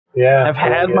Yeah. I've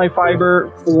had my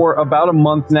fiber for about a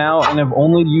month now, and I've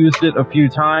only used it a few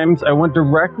times. I went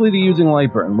directly to using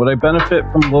LightBurn. Would I benefit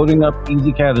from loading up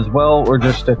EZCAD as well, or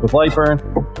just stick with LightBurn?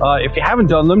 If you haven't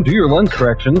done them, do your lens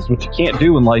corrections, which you can't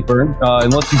do in LightBurn,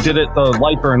 unless you did it the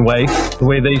LightBurn way, the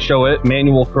way they show it,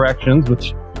 manual corrections,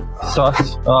 which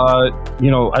sucks. I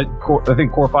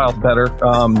think Core File's better,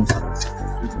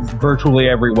 virtually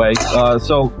every way.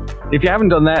 So if you haven't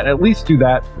done that, at least do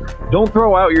that. Don't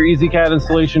throw out your EZCAD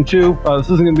installation too. This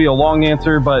isn't going to be a long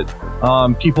answer, but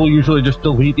people usually just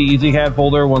delete the EZCAD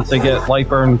folder once they get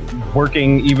LightBurn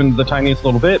working even the tiniest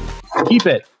little bit. Keep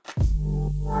it.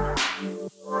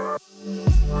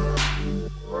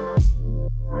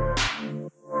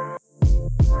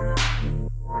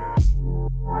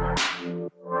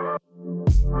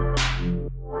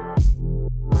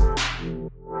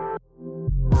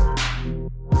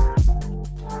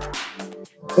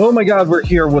 Oh my God, we're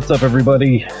here. What's up,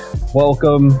 everybody?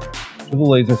 Welcome to the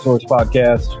Laser Source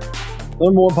Podcast.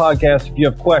 Number one podcast. If you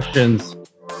have questions,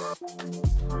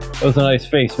 that was a nice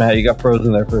face, Matt. You got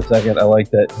frozen there for a second. I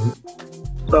liked it.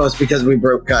 Oh, it's because we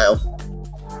broke Kyle.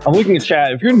 I'm looking at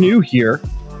chat. If you're new here,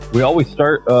 we always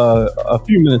start a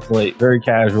few minutes late, very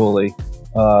casually,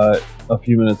 a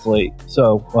few minutes late.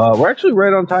 So we're actually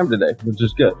right on time today, which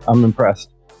is good. I'm impressed.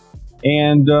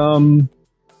 And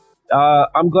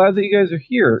I'm glad that you guys are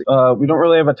here. We don't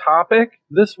really have a topic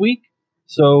this week,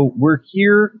 so we're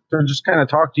here to just kind of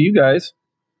talk to you guys,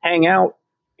 hang out,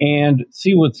 and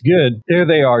see what's good. There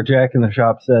they are. Jack in the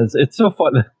shop says it's so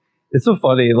fun. It's so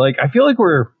funny. Like I feel like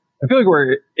we're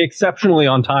exceptionally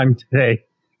on time today.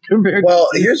 Here's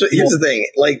the thing.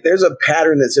 Like, there's a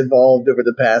pattern that's evolved over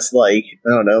the past, I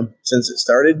don't know, since it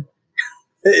started.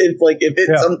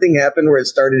 Something happened where it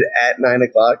started at 9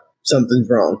 o'clock. Something's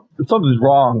wrong. Something's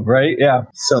wrong, right? Yeah.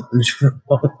 Something's wrong.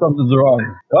 Something's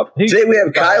wrong. Oh, today we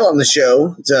have Kyle on the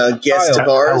show. It's a guest of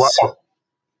ours. He's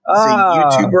a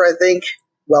YouTuber, I think.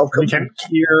 Welcome.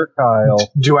 Here,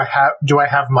 Kyle. Do I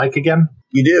have Mike again?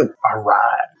 You do. All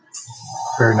right.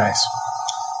 Very nice.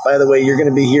 By the way, you're going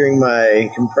to be hearing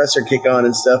my compressor kick on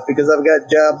and stuff because I've got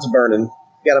jobs burning.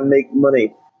 Got to make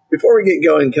money. Before we get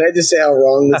going, can I just say how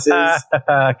wrong this is?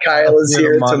 Kyle is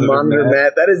here to monitor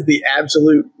Matt. That is the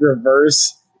absolute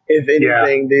reverse, if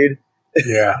anything, dude.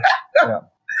 Yeah.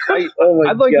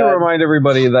 I'd like to remind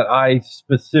everybody that I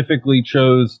specifically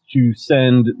chose to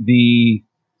send the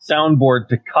soundboard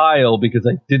to Kyle because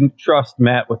I didn't trust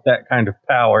Matt with that kind of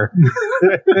power.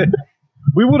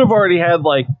 We would have already had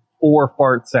 4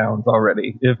 fart sounds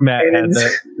already if Matt had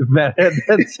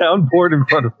that soundboard in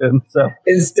front of him. So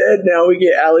instead, now we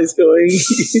get Alex going. He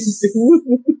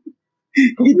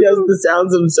does the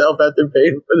sounds himself after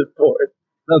paying for the board.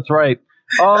 That's right.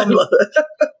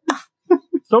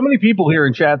 So many people here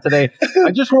in chat today.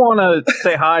 I just want to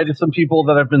say hi to some people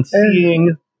that I've been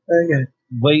seeing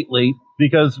lately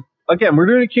because, again, we're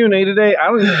doing a Q&A today. I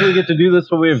don't usually get to do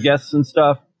this when we have guests and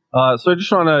stuff. So I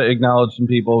just want to acknowledge some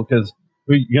people because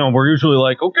we're usually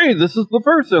like, okay, this is the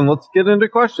person. Let's get into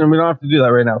question. We don't have to do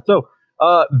that right now. So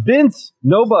Vince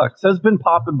Nobucks has been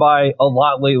popping by a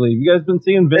lot lately. Have you guys been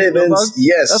seeing Vince Nobucks?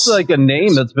 Yes. That's like a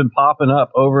name that's been popping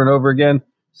up over and over again.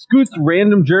 Scoot's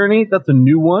Random Journey, that's a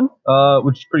new one,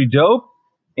 which is pretty dope.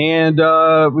 And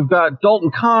we've got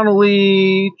Dalton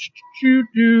Connolly.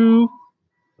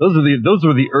 Those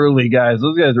were the early guys.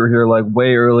 Those guys were here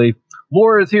way early.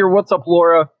 Laura's here. What's up,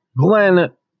 Laura? Glenn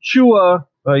Chua.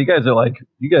 You guys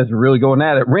are really going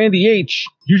at it. Randy H.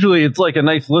 Usually it's a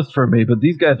nice list for me, but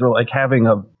these guys are having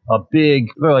a big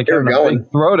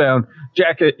throwdown.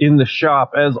 Jack in the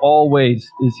shop, as always,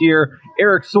 is here.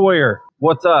 Eric Sawyer,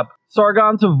 what's up?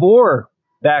 Sargon Tavor,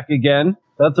 back again.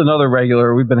 That's another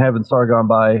regular. We've been having Sargon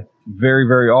by very,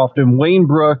 very often. Wayne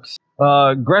Brooks,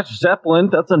 Gretsch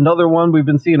Zeppelin. That's another one we've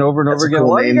been seeing over and over again.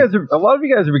 Cool a lot of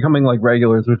you guys are becoming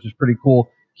regulars, which is pretty cool.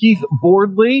 Keith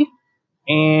Boardley.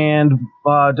 And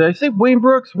did I say Wayne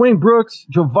Brooks? Wayne Brooks,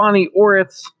 Giovanni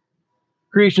Oritz,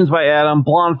 Creations by Adam,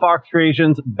 Blonde Fox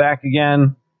Creations, back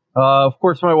again. Of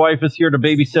course, my wife is here to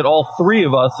babysit all 3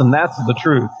 of us, and that's the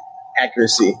truth.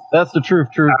 Accuracy. That's the truth.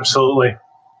 Absolutely.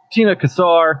 Tina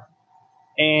Kassar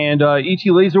and E.T.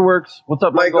 Laserworks. What's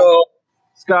up, Michael?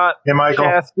 Scott. Hey, Michael.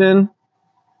 Caston.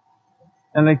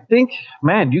 And I think,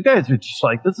 man, you guys are just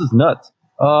this is nuts.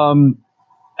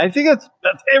 I think that's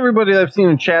everybody that I've seen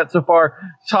in chat so far.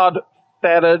 Todd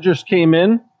Fata just came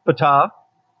in. Fatah.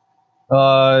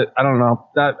 I don't know.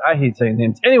 I hate saying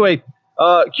names. Anyway,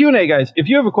 Q&A, guys. If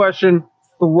you have a question,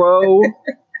 throw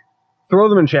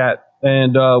them in chat,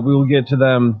 and we will get to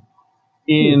them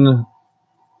in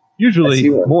usually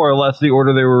more or less the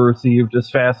order they were received as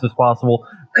fast as possible.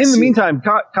 In the meantime,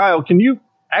 Kyle, can you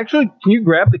Actually, can you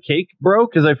grab the cake, bro?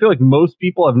 Because I feel like most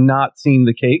people have not seen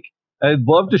the cake. I'd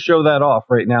love to show that off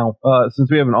right now,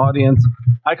 since we have an audience.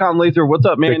 Icon Laser, what's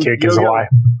up, man? The cake is a lie.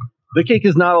 The cake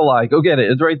is not a lie. Go get it.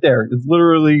 It's right there. It's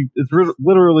literally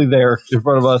there in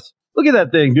front of us. Look at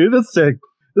that thing, dude. That's sick.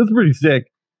 That's pretty sick.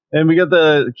 And we got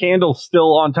the candle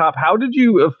still on top. How did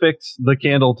you affix the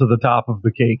candle to the top of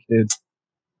the cake, dude?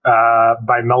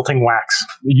 By melting wax.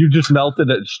 You just melted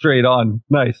it straight on.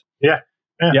 Nice. Yeah.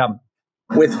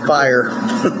 With fire.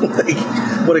 Like,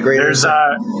 what a great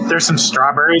There's some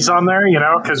strawberries on there,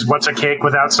 because what's a cake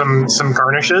without some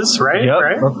garnishes, right? Yep,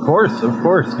 right? of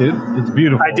course, dude. It's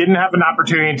beautiful. I didn't have an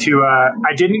opportunity to.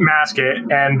 I didn't mask it,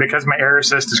 and because my air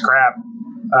assist is crap,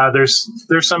 there's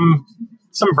some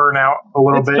burnout a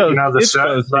little bit. The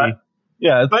soot,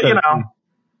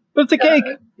 but it's a cake.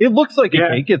 It looks like a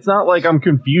cake. It's not like I'm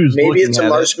confused. Maybe it's a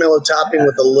marshmallow topping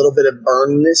with a little bit of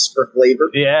burnness for flavor.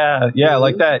 Yeah,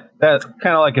 like that. That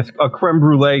kind of like a creme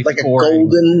brulee, like scoring. A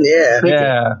golden.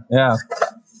 Yeah.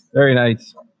 Very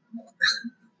nice.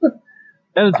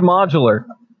 And it's modular,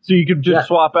 so you could just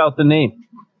swap out the name.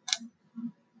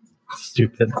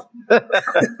 Stupid.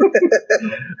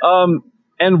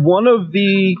 And one of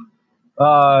the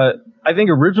I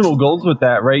think original goals with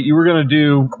that, right? We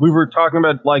were talking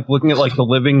about like looking at like the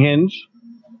living hinge,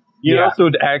 so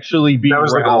it'd actually be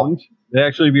round. It'd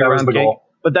actually be around the cake.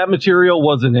 But that material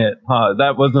wasn't it, huh?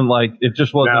 That wasn't like, it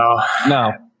just wasn't.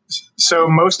 No. So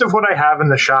most of what I have in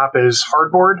the shop is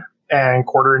hardboard and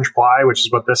 1/4-inch ply, which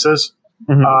is what this is.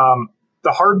 Mm-hmm.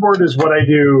 The hardboard is what I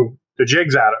do the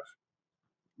jigs out of.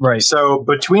 Right. So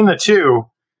between the two,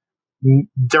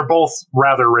 they're both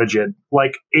rather rigid.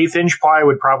 Like 1/8-inch ply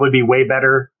would probably be way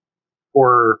better,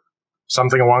 or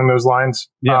something along those lines.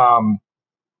 Yeah.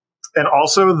 And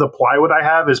also the plywood I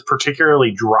have is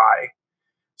particularly dry.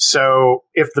 So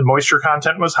if the moisture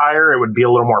content was higher, it would be a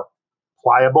little more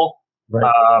pliable.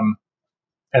 Right.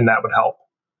 And that would help.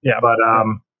 Yeah. But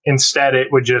instead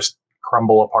it would just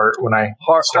crumble apart when I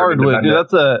hardwood. Dude,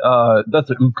 that's a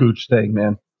Ocooch thing,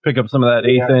 man. Pick up some of that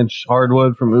 1/8-inch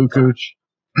hardwood from Ocooch.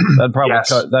 That'd probably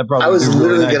cut. That probably. I was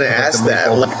literally really going to ask that.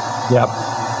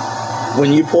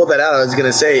 When you pulled that out, I was going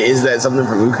to say, is that something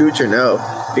from Ocooch or no?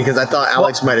 Because I thought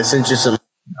Alex might have sent you some.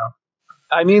 No.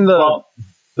 I mean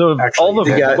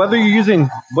whether you're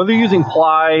using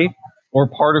ply or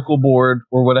particle board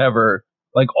or whatever,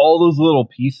 like all those little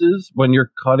pieces, when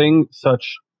you're cutting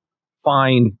such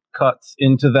fine cuts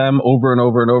into them over and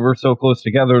over and over so close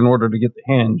together in order to get the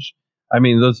hinge. I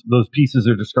mean, those pieces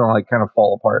are just going to kind of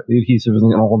fall apart. The adhesive isn't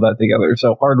going to hold that together.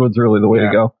 So hardwood's really the way to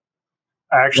go.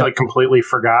 I actually completely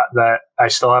forgot that I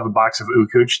still have a box of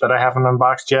Ocooch that I haven't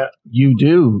unboxed yet. You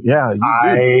do, yeah.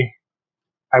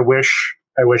 I wish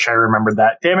I remembered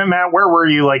that. Damn it, Matt! Where were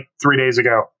you like 3 days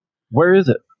ago? Where is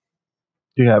it?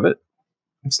 Do you have it?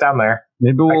 It's down there.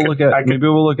 Maybe we'll look at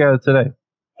it today.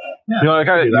 Yeah, you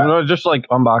want to just like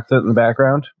unbox it in the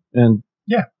background and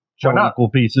show the cool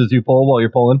pieces you pull while you're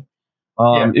pulling.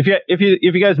 If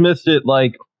you guys missed it,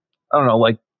 like, I don't know,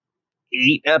 like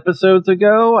 8 episodes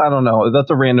ago, I don't know, that's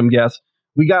a random guess.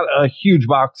 We got a huge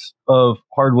box of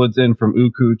hardwoods in from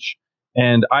Ocooch,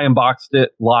 and I unboxed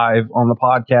it live on the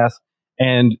podcast.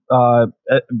 And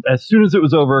as soon as it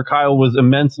was over, Kyle was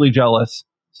immensely jealous,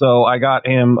 so I got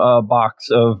him a box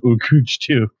of Ocooch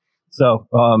too. So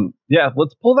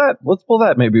let's pull that. Let's pull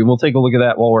that. Maybe we'll take a look at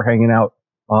that while we're hanging out,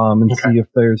 and see if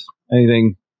there's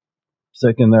anything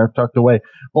sick in there tucked away.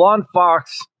 Blonde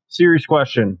Fox, serious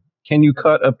question: can you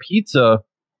cut a pizza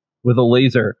with a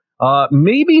laser?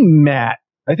 Maybe Matt.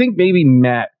 I think maybe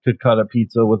Matt could cut a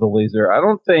pizza with a laser. I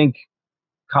don't think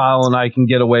Kyle and I can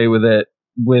get away with it.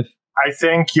 I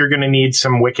think you're going to need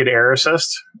some wicked air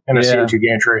assist and a CO2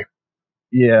 gantry.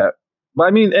 Yeah. But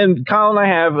I mean, and Kyle and I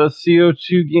have a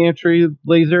CO2 gantry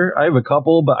laser. I have a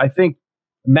couple, but I think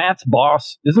Matt's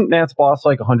Boss, isn't Matt's Boss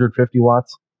like 150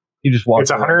 watts? He just walks.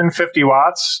 It's 150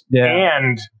 watts. Yeah.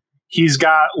 And he's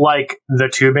got like the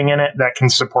tubing in it that can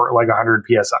support like 100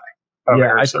 PSI of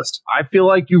air assist. I feel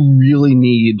like you really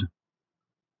need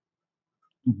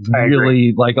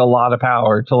like a lot of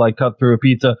power to like cut through a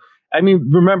pizza. I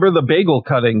mean, remember the bagel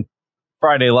cutting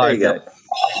Friday Live Day?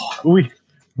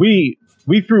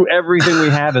 We threw everything we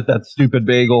had at that stupid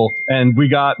bagel, and we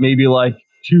got maybe like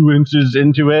 2 inches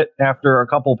into it after a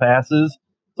couple passes.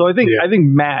 So I think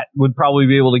Matt would probably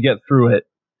be able to get through it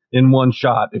in one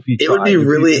shot if he tried. It would be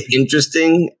really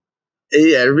interesting.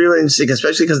 Yeah, it'd be really interesting,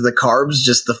 especially because the carbs,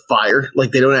 just the fire,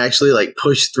 like they don't actually like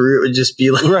push through. It would just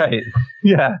be like right.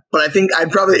 Yeah. But I think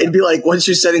it'd be like once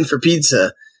you're setting for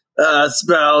pizza, it's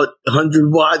about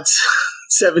 100 watts,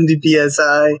 70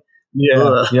 psi.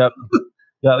 Yeah. Yep.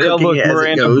 Yeah. Look,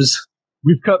 Miranda,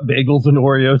 we've cut bagels and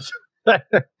Oreos.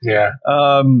 Yeah.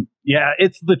 Yeah,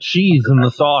 it's the cheese and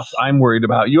the sauce I'm worried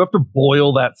about. You have to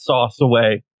boil that sauce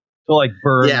away to like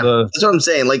burn the. That's what I'm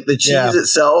saying. Like the cheese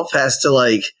itself has to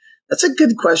like. That's a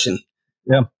good question.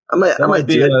 Yeah, I might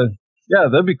do it. Yeah,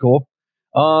 that'd be cool.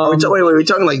 Wait, are we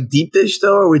talking like deep dish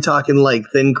though, or are we talking like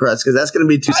thin crust? Because that's going to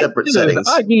be two separate settings.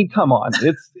 I mean, come on,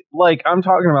 it's like I'm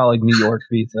talking about like New York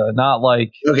pizza, not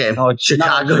like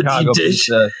Chicago deep dish.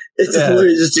 Pizza. It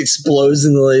literally just explodes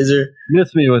in the laser.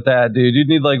 Miss me with that, dude. You'd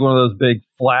need like one of those big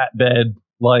flatbed,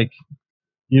 like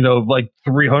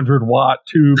 300-watt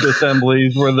tube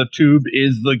assemblies where the tube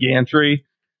is the gantry.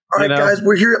 All right, guys,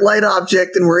 we're here at Light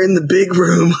Object and we're in the big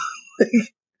room.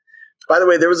 By the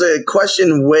way, there was a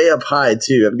question way up high,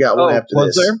 too. I've got one after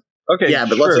this. There? Okay. Yeah,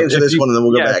 but let's answer this one and then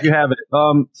we'll go back. If you have it.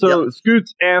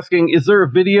 Scoot's asking, is there a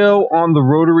video on the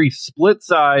rotary split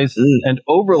size and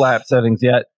overlap settings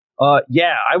yet?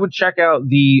 Yeah, I would check out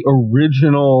the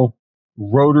original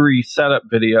rotary setup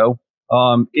video.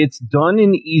 It's done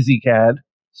in EZCAD,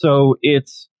 so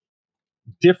it's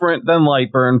different than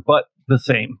LightBurn, but the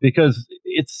same, because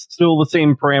it's still the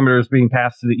same parameters being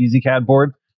passed to the EZCAD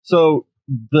board. So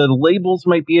the labels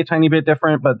might be a tiny bit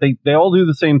different, but they all do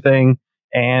the same thing,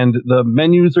 and the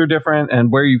menus are different,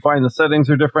 and where you find the settings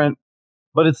are different,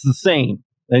 but it's the same.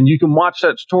 And you can watch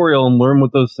that tutorial and learn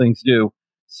what those things do.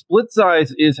 Split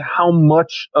size is how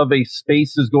much of a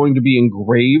space is going to be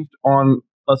engraved on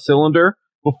a cylinder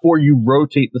before you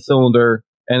rotate the cylinder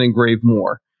and engrave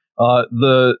more.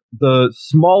 The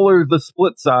smaller the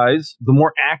split size, the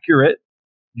more accurate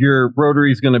your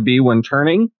rotary is going to be when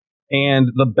turning, and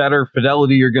the better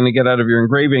fidelity you're going to get out of your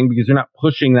engraving because you're not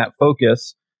pushing that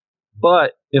focus,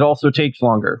 but it also takes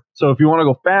longer. So if you want to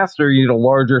go faster, you need a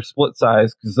larger split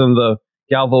size because then the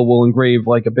galvo will engrave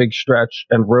like a big stretch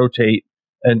and rotate,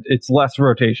 and it's less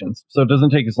rotations. So it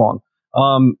doesn't take as long.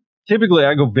 Typically,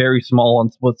 I go very small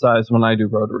on split size when I do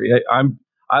rotary.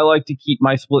 I like to keep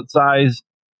my split size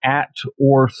at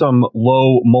or some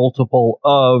low multiple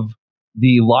of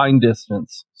the line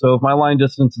distance. So if my line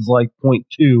distance is like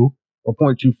 0.2 or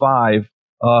 0.25,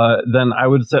 then I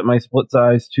would set my split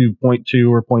size to 0.2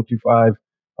 or 0.25,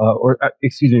 or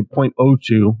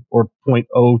 0.02 or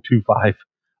 0.025,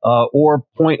 or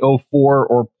 0.04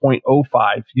 or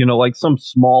 0.05, like some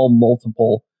small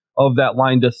multiple of that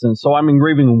line distance. So I'm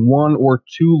engraving 1 or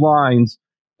 2 lines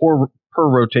per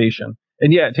rotation.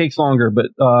 And yeah, it takes longer, but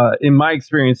in my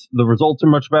experience, the results are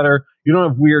much better. You don't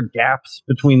have weird gaps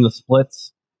between the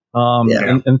splits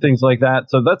and things like that.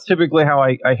 So that's typically how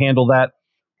I handle that.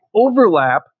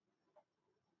 Overlap,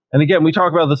 and again, we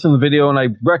talk about this in the video, and I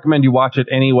recommend you watch it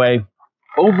anyway.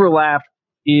 Overlap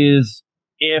is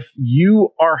if you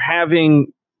are having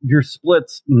your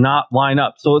splits not line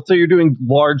up. So let's say you're doing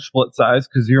large split size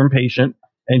because you're impatient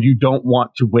and you don't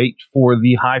want to wait for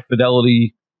the high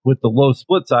fidelity with the low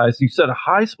split size. You set a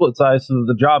high split size so that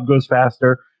the job goes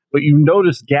faster, but you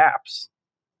notice gaps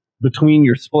between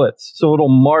your splits. So it'll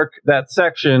mark that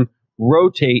section,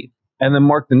 rotate, and then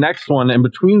mark the next one. And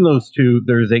between those two,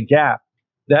 there's a gap.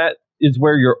 That is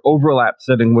where your overlap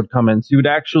setting would come in. So you would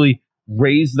actually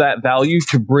raise that value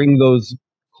to bring those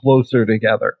closer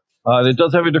together. It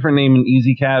does have a different name in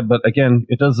EZCAD, but again,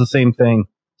 it does the same thing.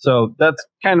 So that's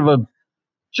kind of a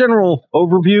general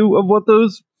overview of what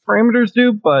those parameters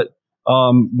do, but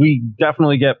we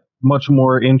definitely get much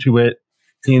more into it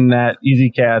in that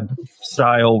EZCAD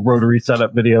style rotary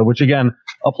setup video, which again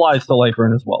applies to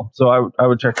LightBurn as well. So I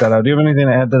would check that out. Do you have anything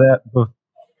to add to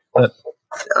that?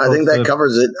 I think that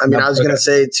covers it. I mean, I was going to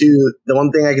say too, the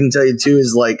one thing I can tell you too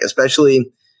is like,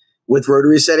 especially with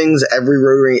rotary settings, every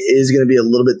rotary is going to be a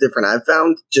little bit different. I've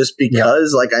found just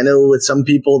because like, I know with some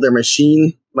people, their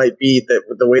machine might be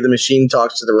the way the machine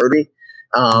talks to the rotary.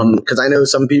 Because I know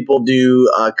some people do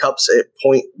cups at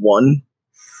 0.1,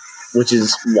 which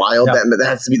is wild. Yeah. That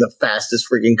has to be the fastest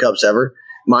freaking cups ever.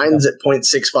 Mine's at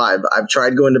 0.65. I've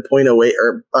tried going to 0.08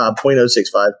 or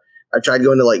 0.065. I've tried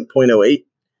going to like 0.08,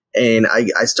 and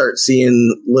I start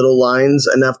seeing little lines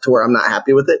enough to where I'm not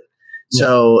happy with it. Yeah.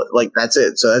 So like that's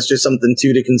it. So that's just something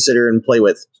too to consider and play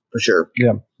with for sure.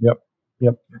 Yeah.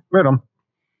 Yep. Right on.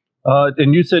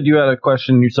 And you said you had a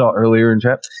question you saw earlier in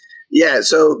chat. Yeah,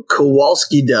 so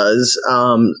Kowalski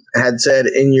had said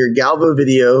in your Galvo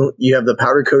video, you have the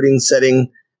powder coating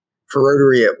setting for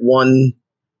rotary at 1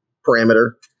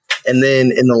 parameter. And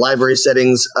then in the library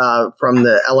settings from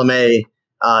the LMA,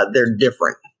 they're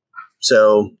different.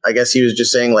 So I guess he was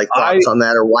just saying like thoughts on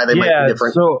that or why they might be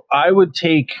different. So I would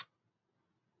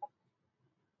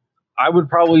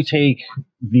probably take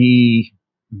the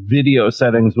video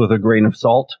settings with a grain of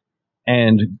salt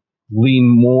and lean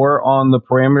more on the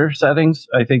parameter settings.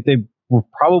 I think they were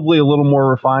probably a little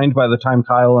more refined by the time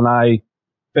Kyle and I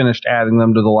finished adding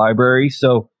them to the library.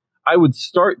 So I would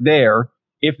start there.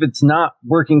 If it's not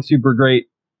working super great,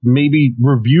 maybe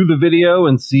review the video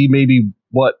and see maybe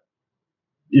what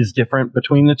is different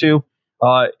between the two.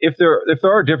 If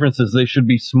there are differences, they should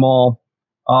be small.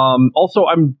 Also,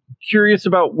 I'm curious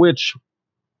about which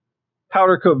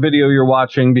powder coat video you're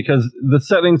watching, because the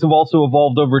settings have also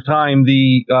evolved over time.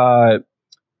 The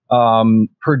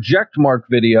project mark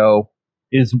video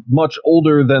is much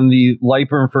older than the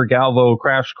LightBurn for Galvo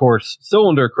crash course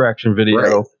cylinder correction video.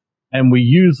 Right. And we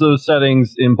use those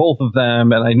settings in both of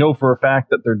them. And I know for a fact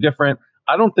that they're different.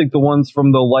 I don't think the ones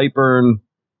from the LightBurn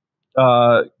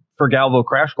for Galvo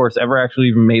crash course ever actually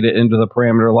even made it into the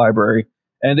parameter library.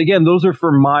 And again, those are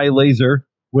for my laser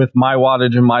with my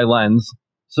wattage and my lens.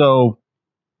 So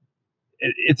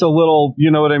it's a little,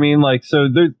 you know what I mean? Like, so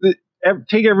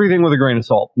take everything with a grain of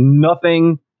salt.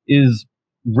 Nothing is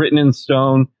written in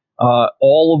stone.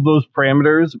 All of those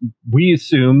parameters, we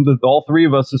assume that all three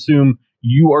of us assume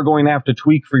you are going to have to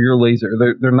tweak for your laser.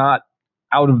 They're not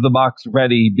out of the box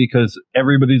ready, because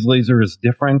everybody's laser is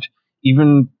different.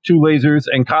 Even two lasers,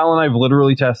 and Kyle and I have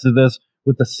literally tested this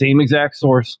with the same exact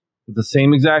source, with the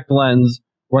same exact lens,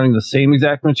 running the same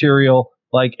exact material.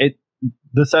 Like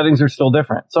the settings are still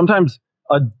different. Sometimes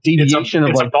a deviation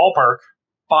of like a ballpark,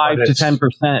 5 to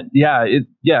 10%. Yeah,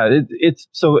 it's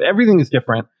so everything is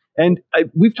different. And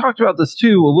we've talked about this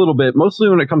too a little bit, mostly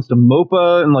when it comes to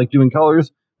MOPA and like doing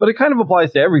colors, but it kind of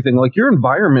applies to everything. Like your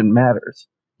environment matters.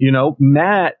 You know,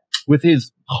 Matt with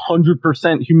his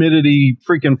 100% humidity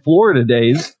freaking Florida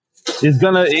days is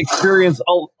going to experience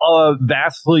a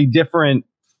vastly different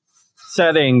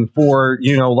setting for,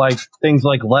 you know, like things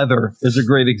like leather is a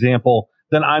great example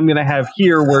than I'm going to have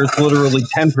here, where it's literally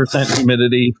 10%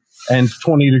 humidity and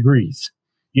 20 degrees.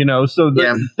 You know, so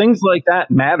things like that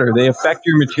matter. They affect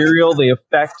your material. They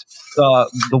affect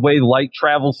the way light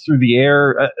travels through the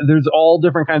air. There's all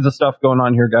different kinds of stuff going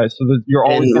on here, guys. So that you're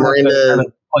always going to kind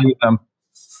of play with them.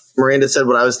 Miranda said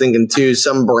what I was thinking too.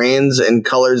 Some brands and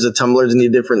colors of tumblers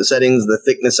need different settings. The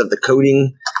thickness of the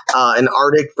coating, an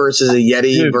Arctic versus a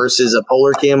Yeti versus a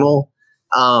Polar Camel.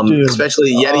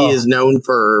 Especially Yeti is known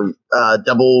for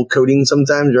double coating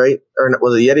sometimes, right? Or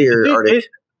was it Yeti or Arctic?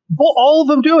 Well, all of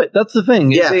them do it. That's the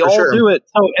thing. Yeah, they all do it.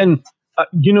 So, and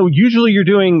you know, usually you're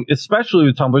doing, especially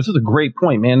with tumblers. This is a great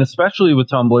point, man. Especially with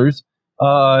tumblers,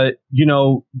 you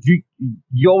know,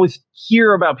 you always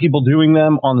hear about people doing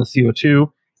them on the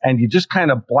CO2, and you just kind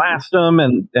of blast them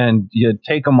and you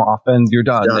take them off and you're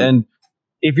done. And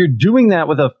if you're doing that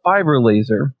with a fiber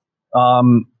laser,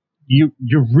 you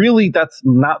really, that's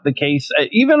not the case.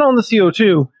 Even on the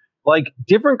CO2. Like,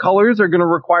 different colors are going to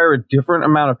require a different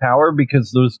amount of power,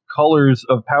 because those colors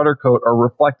of powder coat are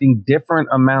reflecting different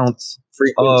amounts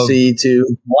frequency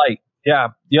to light. Yeah.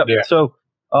 Yep. Yeah. So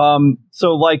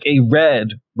like a red,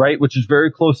 right, which is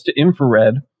very close to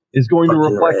infrared, is going to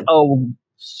reflect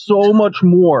so much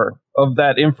more of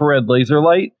that infrared laser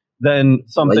light than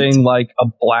something like a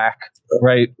black,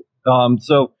 right?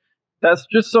 So that's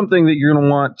just something that you're going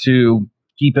to want to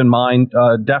keep in mind.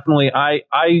 Definitely,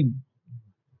 I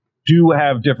do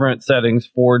have different settings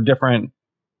for different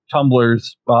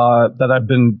tumblers that I've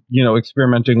been, you know,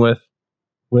 experimenting with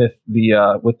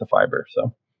the fiber.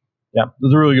 So yeah,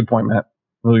 that's a really good point, Matt.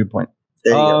 Really good point.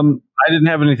 There you go. I didn't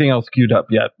have anything else queued up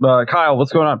yet. Kyle,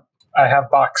 what's going on? I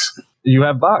have box. You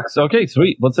have box. Okay,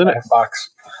 sweet. What's in it? I have box.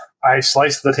 I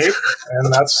sliced the tape,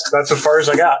 and that's as far as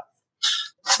I got.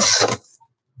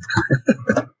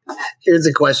 Here's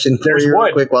a question. There's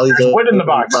wood. Quick, while There's wood in the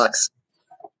box.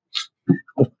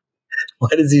 Why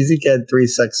does EZCAD 3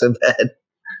 suck so bad?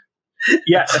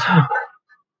 Yes.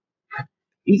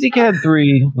 EZCAD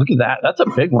 3, look at that. That's a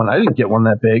big one. I didn't get one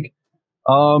that big.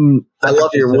 I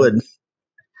love your wood.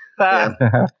 Yeah.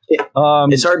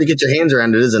 It's hard to get your hands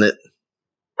around it, isn't it?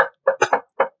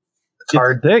 It's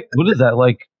hard. Thick. What is that,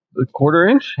 like a quarter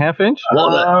inch, half inch?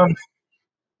 Walnut.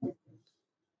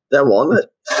 That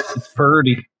walnut? It's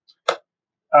pretty.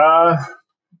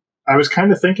 I was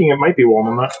kind of thinking it might be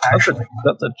walnut, actually.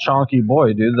 That's a chonky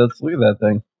boy, dude. Look at that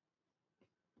thing.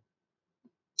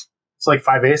 It's like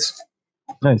 5/8.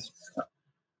 Nice.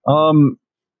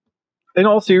 In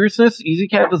all seriousness,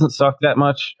 EZCAD doesn't suck that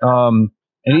much. And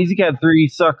EZCAD 3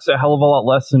 sucks a hell of a lot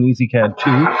less than EZCAD 2.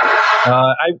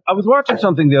 I was watching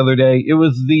something the other day. I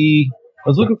was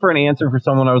looking for an answer for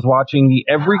someone. I was watching the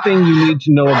Everything You Need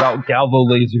to Know About Galvo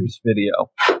Lasers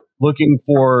video, looking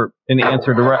for an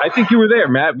answer to. I think you were there,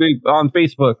 Matt, on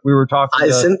Facebook. We were talking. I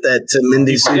sent that to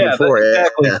Mindy Sue before.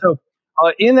 Exactly. Yeah. So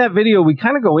in that video, we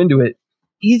kind of go into it.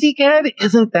 EZCAD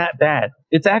isn't that bad.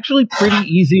 It's actually pretty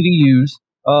easy to use.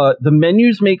 The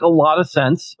menus make a lot of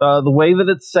sense. The way that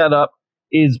it's set up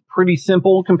is pretty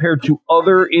simple compared to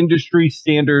other industry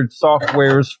standard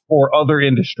softwares for other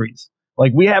industries.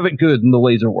 Like, we have it good in the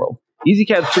laser world.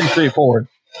 EZCAD's pretty straightforward.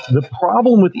 The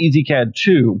problem with EZCAD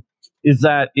 2 is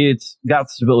that it's got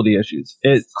stability issues.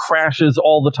 It crashes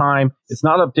all the time. It's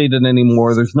not updated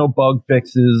anymore. There's no bug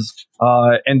fixes.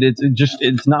 And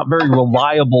it's not very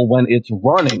reliable when it's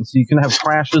running. So you can have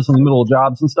crashes in the middle of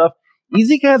jobs and stuff.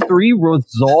 EZCAD 3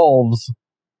 resolves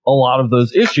a lot of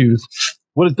those issues.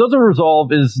 What it doesn't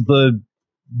resolve is the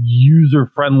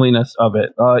user friendliness of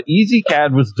it.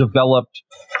 EZCAD was developed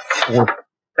for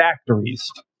factories.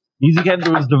 EZCAD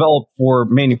was developed for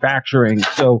manufacturing.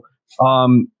 So,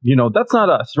 that's not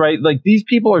us, right? Like, these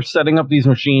people are setting up these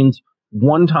machines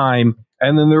one time,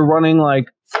 and then they're running like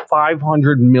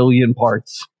 500 million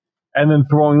parts, and then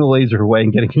throwing the laser away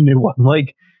and getting a new one.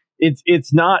 Like,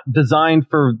 it's not designed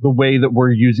for the way that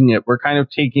we're using it. We're kind of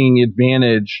taking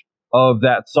advantage of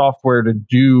that software to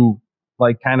do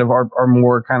like kind of our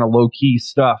more kind of low key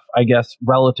stuff, I guess,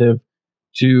 relative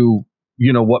to,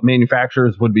 what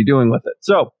manufacturers would be doing with it.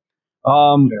 So,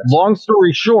 long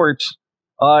story short,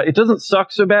 it doesn't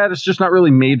suck so bad. It's just not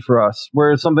really made for us.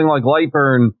 Whereas something like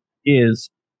LightBurn is,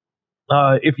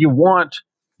 if you want,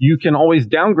 you can always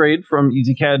downgrade from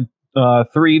EZCAD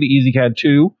 3 to EZCAD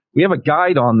 2. We have a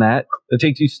guide on that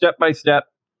takes you step by step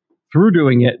through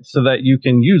doing it so that you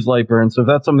can use LightBurn. So if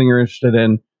that's something you're interested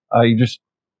in, you just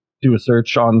do a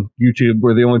search on YouTube.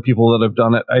 We're the only people that have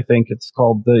done it. I think it's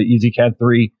called the EZCAD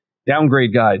 3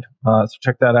 downgrade guide. So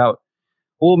check that out.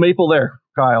 A little maple there,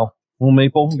 Kyle. A little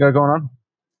maple you got going on?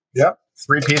 Yep.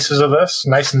 3 pieces of this,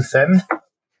 nice and thin.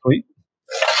 Sweet.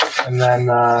 And then,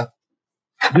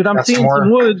 dude, I'm seeing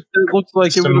some wood. It looks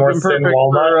like it would have been perfect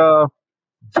for.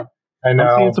 I know.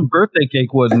 I'm seeing some birthday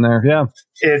cake wood in there. Yeah.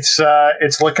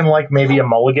 It's looking like maybe a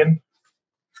mulligan,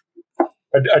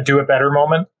 a do it better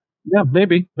moment. Yeah,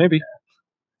 maybe.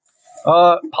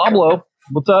 Pablo,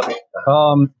 what's up?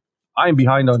 I'm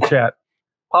behind on chat.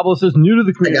 Pablo says, new to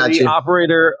the community,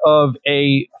 operator of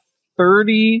a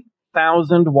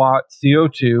 30,000 watt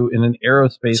CO2 in an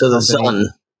aerospace company.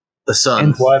 The sun.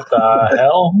 And what the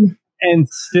hell? And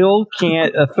still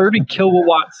can't, a 30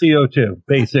 kilowatt CO2,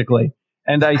 basically.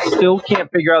 And I still can't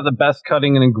figure out the best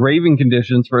cutting and engraving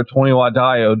conditions for a 20 watt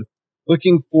diode.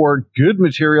 Looking for good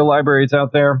material libraries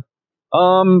out there.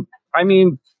 I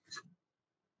mean,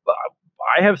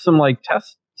 I have some like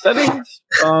test settings.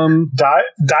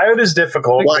 Diode is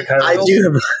difficult because I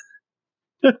do.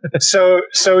 So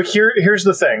here's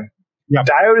the thing. Yep.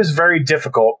 Diode is very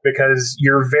difficult because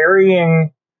you're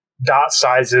varying dot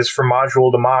sizes from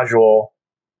module to module,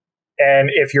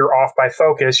 and if you're off by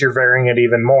focus, you're varying it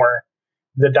even more.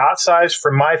 The dot size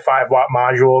for my 5 watt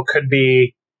module could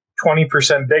be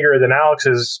 20% bigger than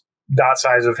Alex's dot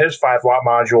size of his 5 watt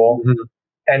module. Mm-hmm.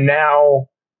 And now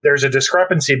there's a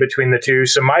discrepancy between the two.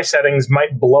 So my settings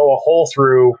might blow a hole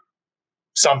through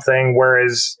something,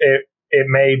 whereas it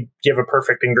may give a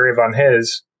perfect engrave on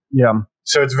his. Yeah.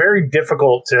 So it's very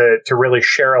difficult to really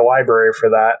share a library for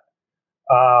that.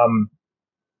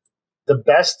 The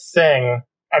best thing,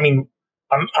 I mean,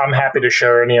 I'm happy to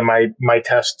share any of my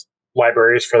test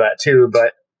libraries for that too,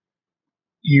 but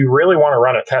you really want to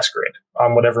run a test grid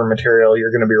on whatever material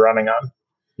you're going to be running on.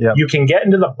 Yeah. You can get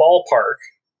into the ballpark,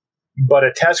 but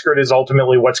a test grid is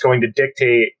ultimately what's going to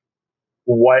dictate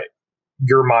what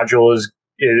your module is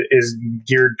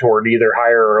geared toward, either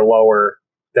higher or lower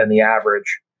than the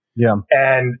average. Yeah.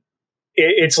 And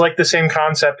it's like the same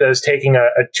concept as taking a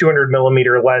 200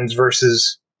 millimeter lens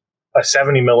versus a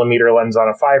 70 millimeter lens on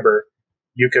a fiber.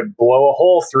 You could blow a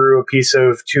hole through a piece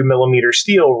of 2 millimeter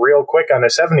steel real quick on a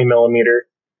 70 millimeter,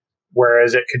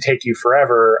 whereas it could take you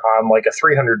forever on like a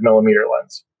 300 millimeter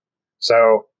lens.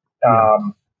 So,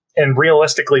 and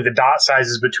realistically, the dot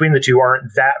sizes between the two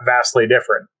aren't that vastly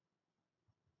different.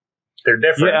 They're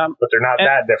different, but they're not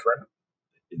that different.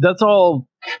 That's all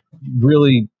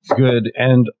really good.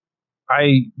 And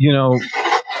I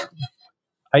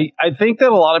think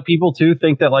that a lot of people too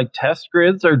think that like test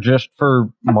grids are just for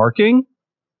marking,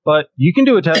 but you can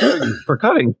do a test grid for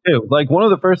cutting too. Like one of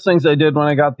the first things I did when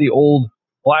I got the old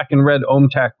black and red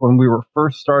OhmTech when we were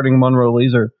first starting Monroe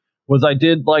Laser was I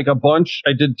did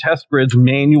test grids,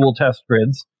 manual test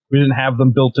grids. We didn't have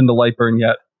them built into LightBurn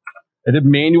yet. I did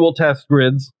manual test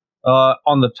grids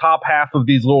on the top half of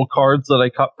these little cards that I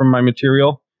cut from my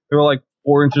material. They were like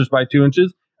 4 inches by 2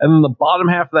 inches. And then the bottom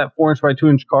half of that 4 inch by 2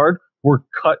 inch card were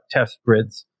cut test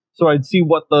grids. So I'd see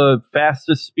what the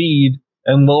fastest speed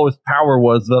and lowest power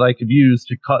was that I could use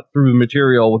to cut through the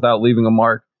material without leaving a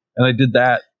mark. And I did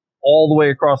that all the way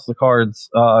across the cards.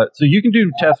 So you can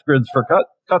do test grids for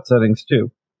cut settings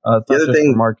too. It's not just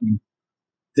for marking.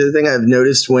 The other thing I've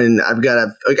noticed when I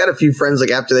got a few friends,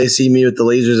 like after they see me with the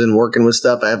lasers and working with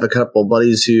stuff, I have a couple of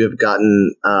buddies who have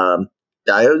gotten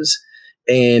diodes.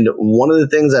 And one of the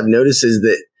things I've noticed is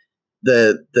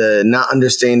that the not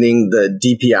understanding the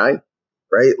DPI,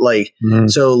 right? Like,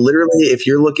 so literally if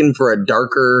you're looking for a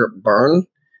darker burn,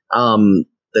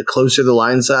 the closer the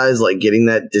line size, like getting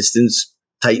that distance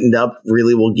tightened up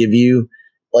really will give you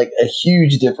like a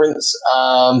huge difference.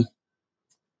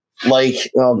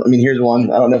 Here's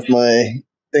one. I don't know if my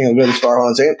thing will go this far. Hold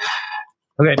on a second.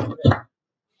 Okay.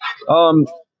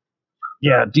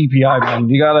 Yeah, DPI, man.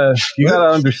 You gotta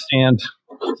understand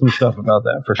some stuff about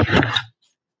that for sure.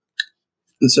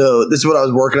 And so this is what I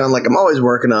was working on. Like I'm always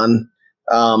working on.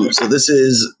 So this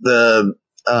is the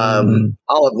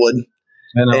olive wood.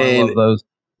 I know, I love those.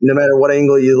 No matter what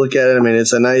angle you look at it, I mean,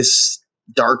 it's a nice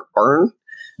dark burn,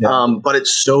 but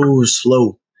it's so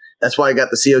slow. That's why I got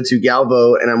the CO2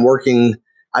 Galvo, and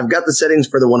I've got the settings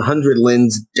for the 100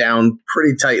 lens down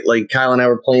pretty tight. Like Kyle and I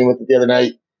were playing with it the other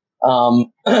night,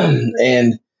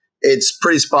 and it's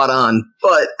pretty spot on.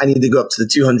 But I need to go up to the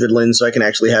 200 lens so I can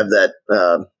actually have that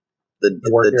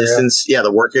the distance,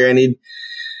 the work area I need.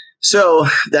 So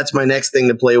that's my next thing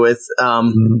to play with.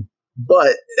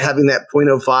 But having that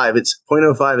 0.05, it's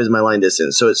 0.05 is my line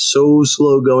distance. So it's so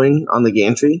slow going on the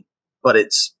gantry, but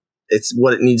it's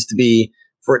what it needs to be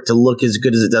for it to look as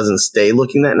good as it does and stay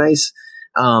looking that nice.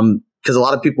 Because a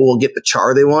lot of people will get the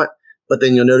char they want, but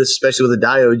then you'll notice, especially with a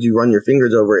diode, you run your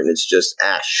fingers over it and it's just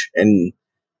ash. And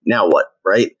now what,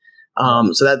 right?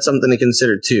 So that's something to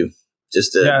consider too.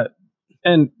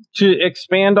 And to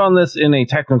expand on this in a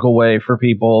technical way for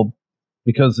people,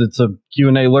 because it's a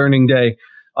Q&A learning day,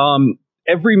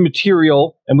 every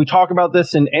material, and we talk about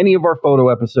this in any of our photo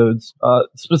episodes,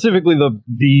 specifically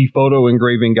the photo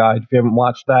engraving guide. If you haven't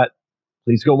watched that,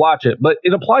 please go watch it. But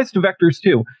it applies to vectors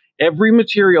too. Every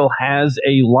material has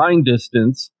a line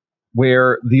distance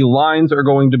where the lines are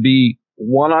going to be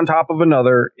one on top of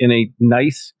another in a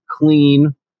nice,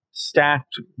 clean,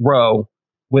 stacked row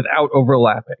without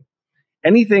overlapping.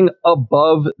 Anything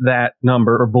above that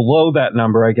number, or below that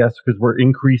number, I guess, because we're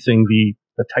increasing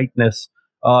the tightness,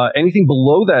 anything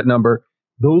below that number,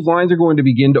 those lines are going to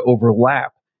begin to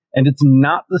overlap. And it's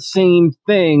not the same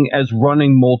thing as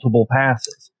running multiple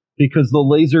passes, because the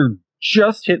laser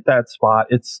just hit that spot.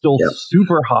 It's still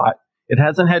super hot. It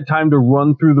hasn't had time to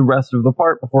run through the rest of the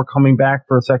part before coming back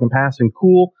for a second pass and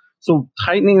cool. So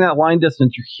tightening that line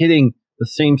distance, you're hitting the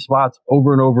same spots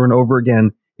over and over and over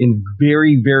again in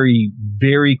very, very,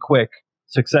 very quick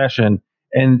succession.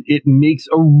 And it makes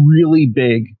a really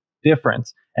big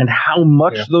difference. And how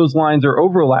much those lines are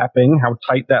overlapping, how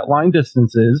tight that line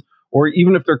distance is, or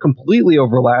even if they're completely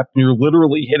overlapped and you're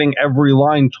literally hitting every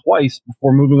line twice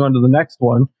before moving on to the next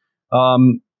one,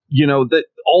 that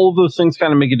all of those things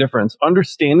kind of make a difference.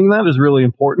 Understanding that is really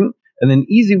important. And an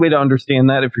easy way to understand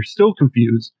that, if you're still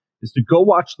confused, is to go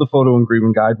watch the photo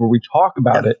engraving guide where we talk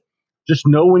about it. Just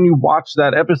know when you watch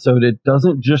that episode, it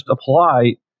doesn't just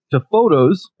apply to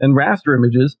photos and raster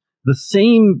images. The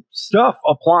same stuff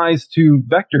applies to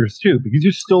vectors too, because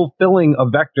you're still filling a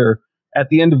vector at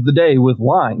the end of the day with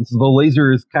lines. The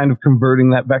laser is kind of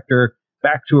converting that vector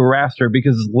back to a raster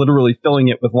because it's literally filling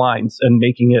it with lines and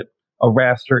making it a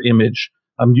raster image.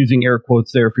 I'm using air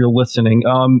quotes there if you're listening.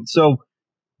 So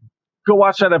go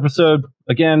watch that episode.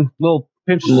 Again, little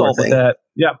pinch of salt with that.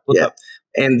 Yeah. What's up?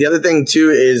 And the other thing too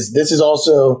is this is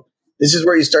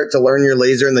where you start to learn your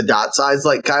laser and the dot size,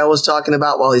 like Kyle was talking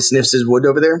about while he sniffs his wood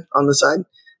over there on the side.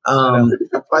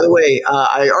 By the way,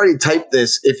 I already typed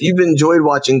this. If you've enjoyed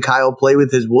watching Kyle play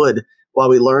with his wood while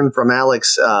we learn from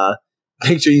Alex,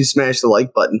 make sure you smash the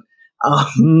like button.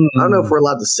 I don't know if we're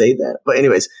allowed to say that, but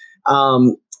anyways,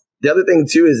 the other thing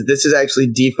too is this is actually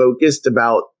defocused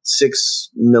about 6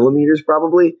 millimeters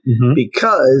probably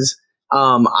because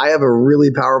I have a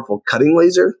really powerful cutting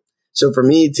laser. So for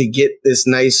me to get this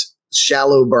nice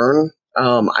shallow burn,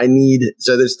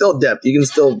 so there's still depth. You can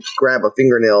still grab a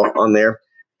fingernail on there.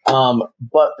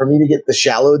 But for me to get the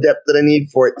shallow depth that I need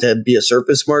for it to be a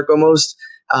surface mark almost,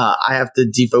 I have to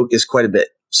defocus quite a bit.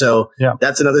 So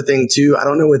that's another thing too. I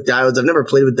don't know with diodes. I've never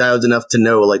played with diodes enough to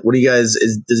know, like, what do you guys,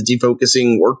 does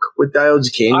defocusing work with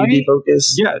diodes? Can you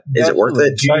defocus? Yeah. Is it worth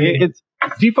it?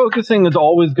 Defocusing is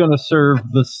always going to serve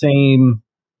the same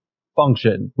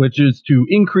function, which is to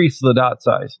increase the dot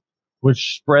size,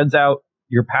 which spreads out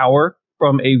your power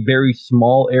from a very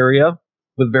small area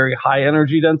with very high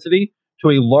energy density to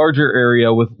a larger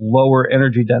area with lower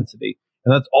energy density.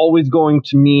 And that's always going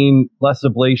to mean less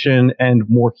ablation and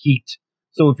more heat.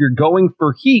 So if you're going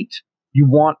for heat, you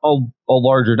want a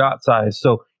larger dot size.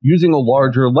 So using a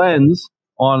larger lens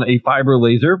on a fiber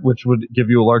laser, which would give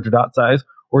you a larger dot size,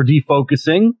 or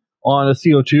defocusing on a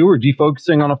CO2, or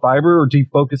defocusing on a fiber, or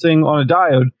defocusing on a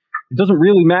diode, it doesn't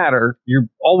really matter. You're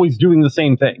always doing the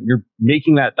same thing. You're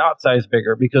making that dot size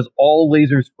bigger because all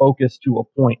lasers focus to a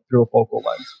point through a focal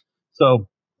length. So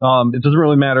it doesn't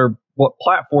really matter what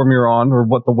platform you're on or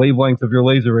what the wavelength of your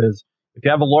laser is. If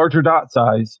you have a larger dot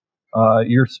size,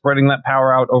 you're spreading that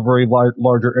power out over a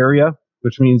larger area,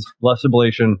 which means less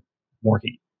ablation, more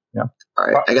heat. Yeah. All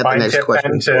right, I got the next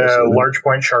question. To large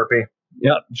point Sharpie.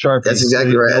 Yep, Sharpie. That's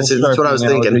exactly right. That's what I was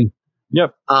thinking.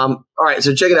 Yep. All right,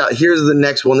 so check it out. Here's the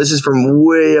next one. This is from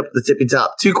way up the tippy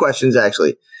top. 2 questions,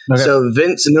 actually. Okay. So,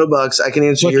 Vince, no bucks. I can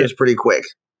answer yours pretty quick.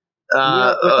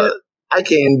 I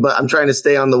can, but I'm trying to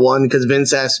stay on the one because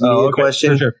Vince asked me a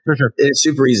question. For sure. It's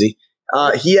super easy.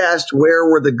 He asked where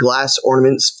were the glass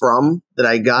ornaments from that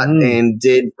I got and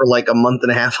did for like a month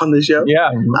and a half on the show.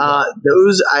 Yeah.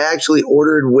 Those I actually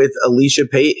ordered with Alicia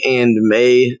Pate and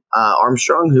May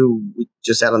Armstrong, who we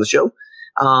just had on the show.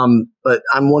 But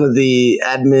I'm one of the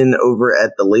admin over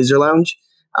at the Laser Lounge.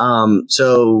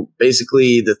 So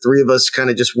basically the 3 of us kind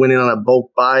of just went in on a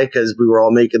bulk buy because we were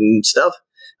all making stuff.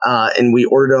 And we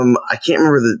ordered them. I can't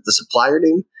remember the supplier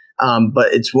name.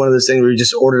 But it's one of those things where we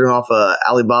just ordered them off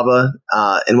Alibaba.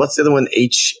 And what's the other one?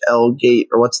 HL Gate,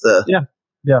 or what's the? Yeah.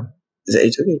 Is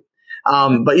it HL Gate?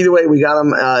 But either way, we got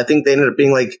them. I think they ended up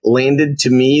being like landed to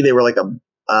me. They were like $2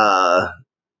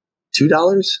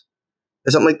 or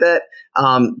something like that.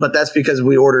 But that's because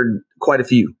we ordered quite a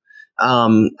few.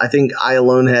 I think I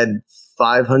alone had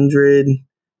 500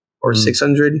 or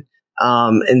 600.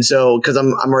 And so, because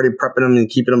I'm already prepping them and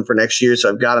keeping them for next year, so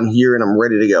I've got them here and I'm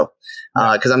ready to go.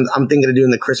 Because I'm thinking of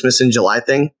doing the Christmas in July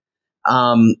thing.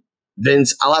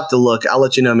 Vince, I'll have to look. I'll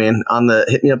let you know, man.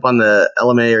 Hit me up on the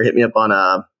LMA or hit me up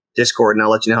on Discord, and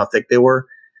I'll let you know how thick they were.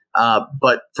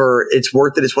 But it's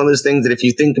worth it. It's one of those things that if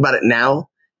you think about it now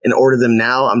and order them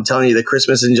now, I'm telling you, the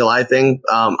Christmas in July thing.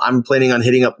 I'm planning on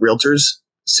hitting up realtors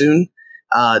soon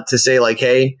to say like,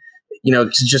 hey,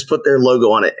 just put their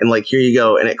logo on it and like, here you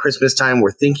go. And at Christmas time,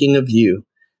 we're thinking of you.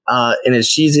 And as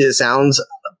cheesy as it sounds,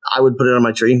 I would put it on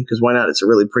my tree because why not? It's a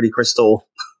really pretty crystal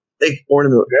big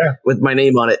ornament with my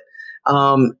name on it.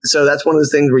 So that's one of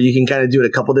those things where you can kind of do it a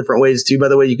couple different ways too. By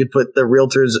the way, you could put the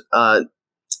realtor's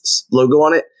logo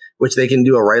on it, which they can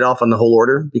do a write-off on the whole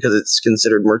order because it's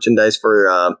considered merchandise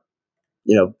for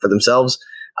themselves.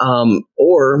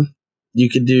 Or you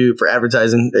could do for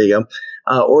advertising. There you go.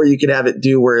 Or you could have it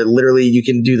do where literally you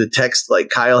can do the text like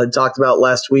Kyle had talked about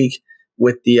last week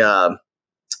with the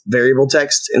variable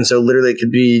text. And so literally it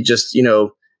could be just,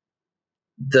 the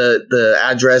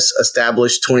address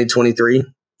established 2023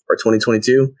 or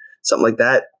 2022, something like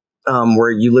that, where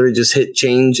you literally just hit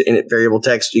change and at variable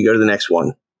text, you go to the next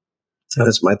one. So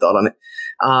that's my thought on it.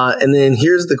 And then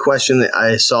here's the question that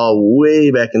I saw way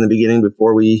back in the beginning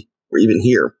before we were even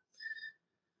here.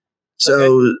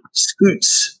 So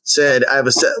Scoots said, I have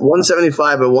a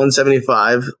 175 by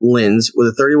 175 lens with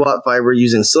a 30-watt fiber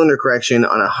using cylinder correction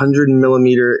on a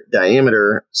 100-millimeter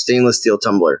diameter stainless steel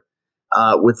tumbler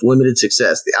with limited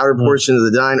success. The outer portions of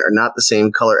the dine are not the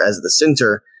same color as the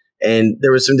center. And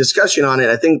there was some discussion on it.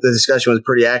 I think the discussion was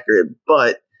pretty accurate.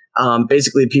 But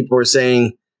basically, people were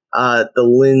saying the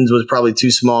lens was probably too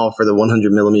small for the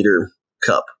 100-millimeter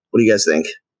cup. What do you guys think?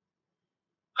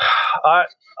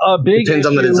 Depends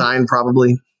on the design,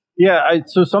 probably. Yeah.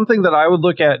 So something that I would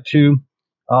look at too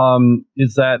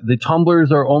is that the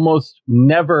tumblers are almost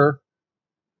never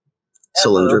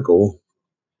cylindrical,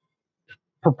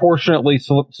 proportionately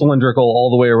cylindrical all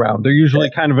the way around. They're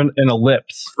usually kind of an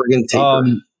ellipse. Friggin' taper.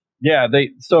 Yeah.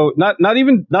 Not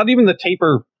even the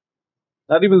taper,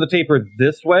 not even the taper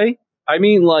this way. I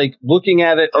mean, like looking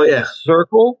at it as a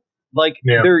circle. Like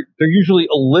they're usually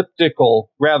elliptical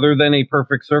rather than a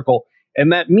perfect circle.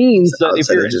 And that means that if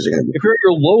you're at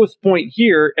your lowest point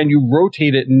here and you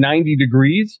rotate it 90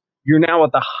 degrees, you're now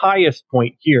at the highest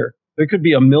point here. There could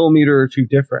be a millimeter or two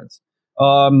difference.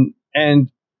 And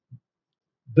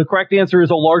the correct answer is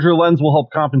a larger lens will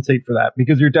help compensate for that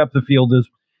because your depth of field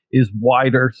is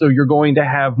wider. So you're going to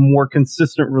have more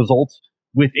consistent results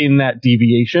within that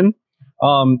deviation.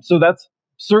 So that's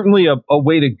certainly a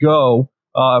way to go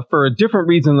for a different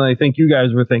reason than I think you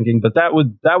guys were thinking. But that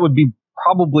would be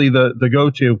probably the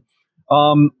go-to.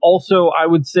 Also, I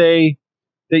would say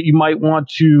that you might want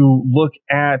to look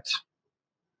at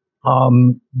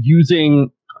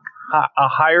using a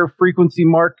higher frequency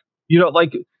mark.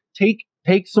 Like take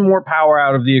some more power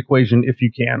out of the equation if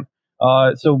you can.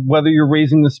 So whether you're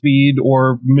raising the speed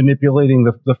or manipulating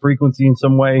the frequency in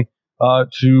some way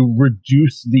to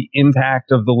reduce the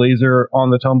impact of the laser on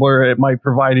the tumbler, it might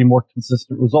provide a more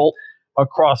consistent result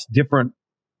across different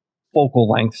focal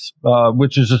lengths,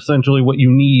 which is essentially what you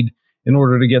need in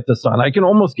order to get this done. I can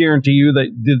almost guarantee you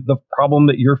that the problem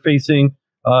that you're facing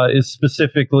is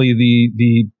specifically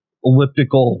the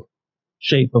elliptical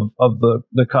shape of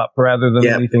the cup rather than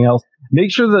anything else.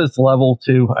 Make sure that it's level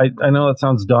too. I know that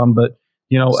sounds dumb, but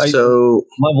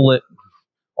level it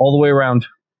all the way around.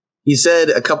 He said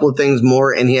a couple of things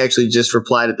more, and he actually just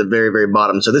replied at the very, very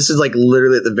bottom. So this is like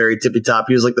literally at the very tippy top.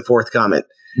 He was like the fourth comment.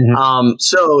 Mm-hmm.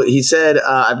 So he said,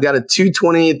 I've got a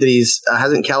 220 that he's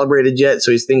hasn't calibrated yet,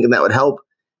 so he's thinking that would help.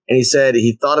 And he said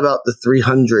he thought about the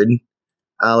 300.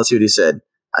 Let's see what he said.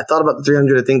 I thought about the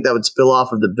 300. I think that would spill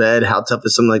off of the bed. How tough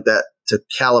is something like that to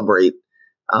calibrate?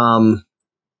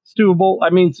 It's doable.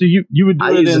 I mean, so you would do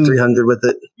I use the 300 with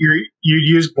it.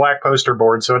 You'd use black poster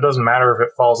board, so it doesn't matter if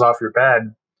it falls off your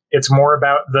bed. It's more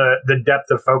about the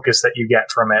depth of focus that you get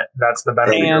from it. That's the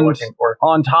benefit you're looking for.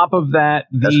 On top of that,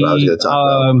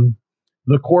 the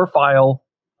core file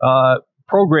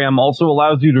program also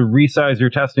allows you to resize your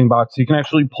testing box. So you can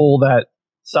actually pull that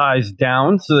size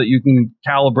down so that you can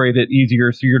calibrate it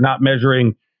easier. So you're not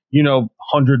measuring,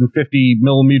 150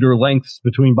 millimeter lengths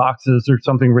between boxes or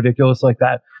something ridiculous like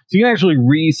that. So you can actually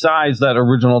resize that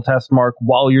original test mark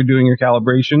while you're doing your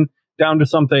calibration down to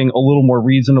something a little more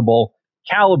reasonable.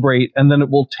 Calibrate, and then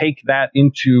it will take that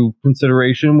into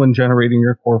consideration when generating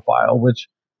your core file, which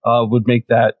would make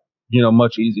that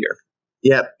much easier.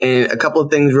 Yep, and a couple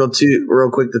of things real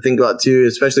quick to think about too,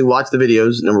 especially watch the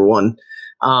videos. Number one,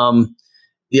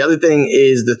 the other thing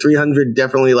is the 300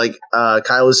 definitely, like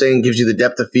Kyle was saying, gives you the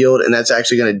depth of field, and that's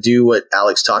actually going to do what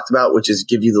Alex talked about, which is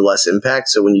give you the less impact.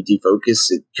 So when you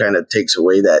defocus, it kind of takes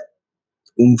away that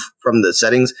oomph from the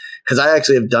settings. Because I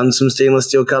actually have done some stainless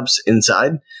steel cups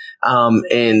inside.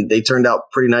 And they turned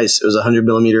out pretty nice. It was 100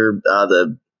 millimeter,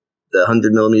 the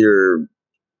 100 millimeter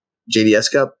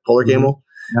JDS cup, polar camel.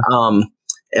 Yeah.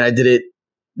 And I did it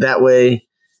that way.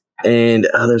 And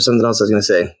there's something else I was going to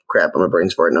say. Crap, my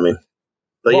brain's farting on me.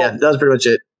 But yeah, that was pretty much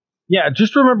it. Yeah,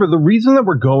 just remember the reason that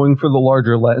we're going for the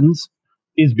larger lens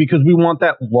is because we want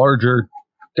that larger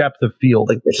depth of field.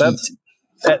 Like that's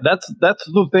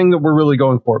the thing that we're really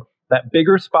going for. That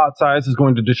bigger spot size is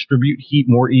going to distribute heat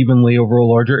more evenly over a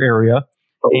larger area,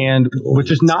 and which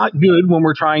is not good when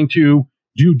we're trying to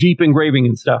do deep engraving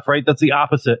and stuff, right? That's the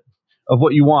opposite of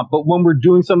what you want. But when we're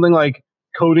doing something like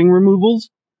coating removals,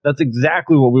 that's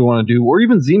exactly what we want to do, or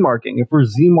even Z marking. If we're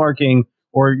Z marking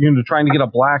or trying to get a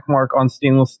black mark on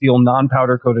stainless steel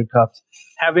non-powder coated cups,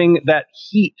 having that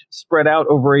heat spread out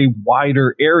over a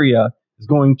wider area is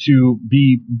going to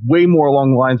be way more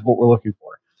along the lines of what we're looking for.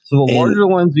 So the larger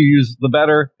lens you use, the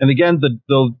better. And again,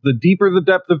 the deeper the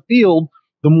depth of field,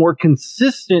 the more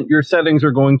consistent your settings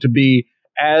are going to be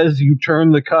as you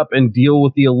turn the cup and deal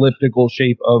with the elliptical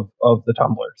shape of the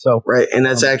tumbler. So right, and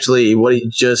that's actually what he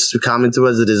just commented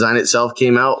was the design itself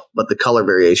came out, but the color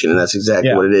variation, and that's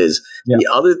exactly what it is. Yeah. The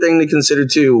other thing to consider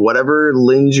too, whatever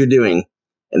lens you're doing,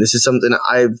 and this is something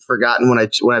I've forgotten when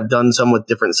I've done some with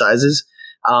different sizes.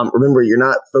 Remember, you're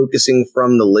not focusing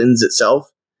from the lens itself.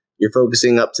 You're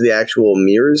focusing up to the actual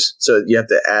mirrors. So you have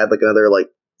to add like another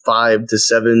 5 to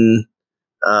 7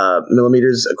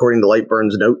 millimeters according to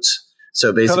LightBurn's notes.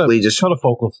 So basically just cut a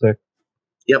focal stick.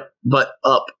 Yep. But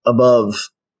up above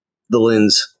the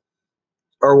lens.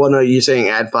 Or no, you're saying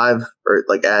add 5 or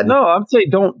add? No, I'm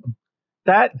saying don't.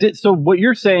 So what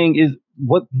you're saying is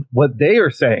what they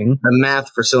are saying. The math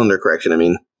for cylinder correction, I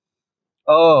mean.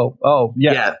 Oh,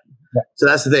 yeah. Yeah. So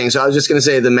that's the thing. So I was just going to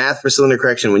say the math for cylinder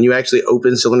correction, when you actually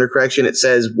open cylinder correction, it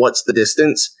says what's the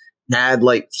distance, add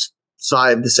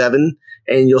 5 to 7,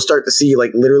 and you'll start to see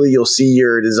literally you'll see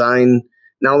your design.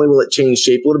 Not only will it change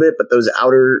shape a little bit, but those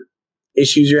outer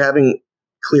issues you're having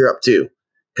clear up too.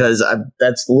 Because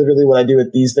that's literally what I do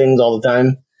with these things all the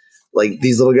time, like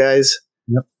these little guys.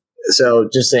 Yep. So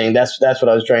just saying that's what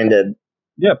I was trying to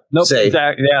Yep. Nope. say.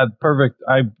 Exactly. Yeah. Perfect.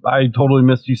 I totally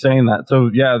missed you saying that.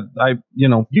 So yeah,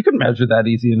 you can measure that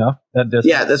easy enough. That distance.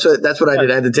 Yeah. That's what I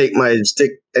did. I had to take my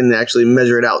stick and actually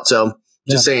measure it out. So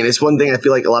just saying, it's one thing I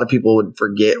feel like a lot of people would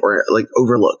forget or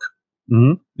overlook.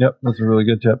 Mm-hmm. Yep. That's a really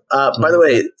good tip. By the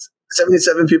way,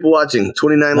 77 people watching,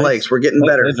 29 likes. We're getting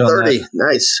better. 30.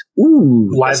 Nice.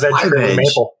 Ooh. Live edge from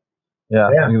maple. Yeah.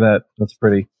 Look at that. That's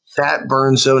pretty. That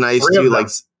burns so nice too.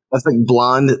 That's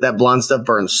blonde. That blonde stuff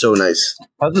burns so nice.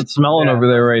 How's it smelling over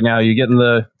there right now? You getting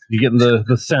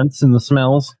the scents and the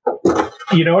smells?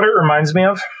 You know what it reminds me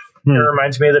of? It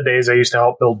reminds me of the days I used to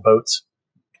help build boats.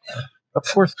 Of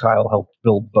course, Kyle helped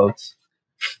build boats.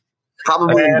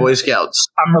 Probably in Boy Scouts.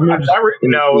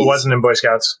 No, it wasn't in Boy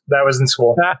Scouts. That was in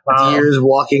school. Years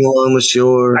walking along the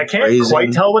shore. I can't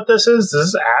quite tell what this is. This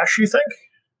is ash, you think?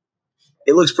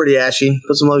 It looks pretty ashy.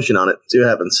 Put some lotion on it. See what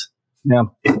happens. Yeah.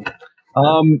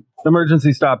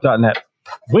 Emergencystop.net.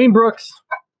 Wayne Brooks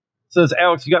says,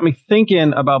 Alex, you got me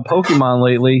thinking about Pokemon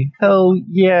lately. Hell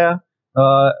yeah.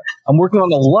 I'm working on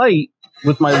a light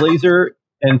with my laser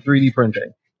and 3D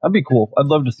printing. That'd be cool. I'd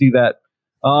love to see that.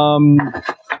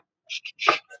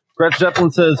 Gretch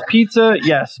Zeppelin says, pizza,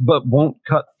 yes, but won't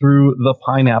cut through the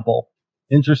pineapple.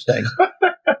 Interesting.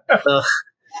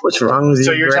 What's wrong with you?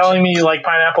 So you're telling me you like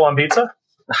pineapple on pizza?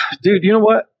 Dude, you know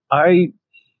what? I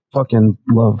fucking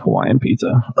love Hawaiian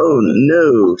pizza. Oh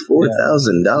no,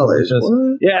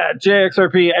 $4,000. Yeah,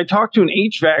 JXRP. I talked to an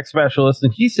HVAC specialist,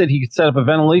 and he said he could set up a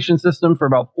ventilation system for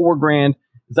about $4,000.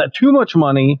 Is that too much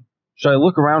money? Should I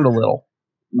look around a little?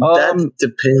 That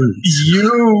depends.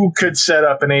 You could set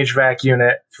up an HVAC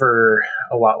unit for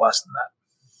a lot less than that.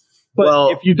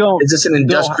 But if you don't, is this an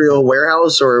industrial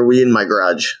warehouse or are we in my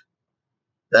garage?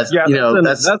 That's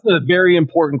that's a very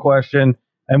important question.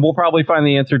 And we'll probably find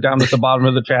the answer down at the bottom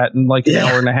of the chat in like an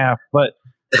hour and a half. But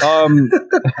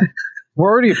we're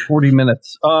already at 40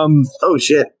 minutes. Oh,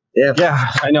 shit. Yeah. Yeah,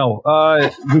 I know.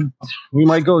 We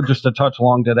might go just a touch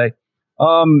long today.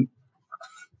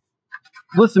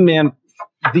 Listen, man,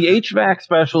 the HVAC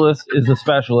specialist is a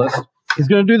specialist. He's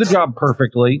going to do the job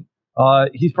perfectly.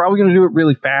 He's probably going to do it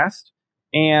really fast.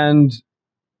 And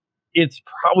it's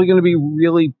probably going to be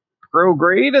really pro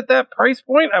grade at that price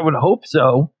point. I would hope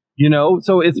so. You know,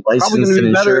 so it's probably going to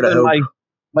be better than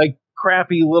my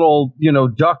crappy little,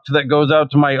 duct that goes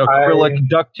out to my acrylic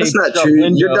duct tape. That's not true.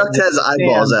 Your duct has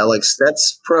eyeballs, Alex.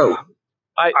 That's pro.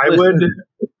 I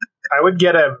would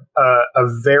get a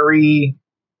very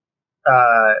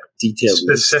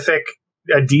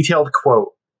detailed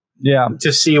quote. Yeah.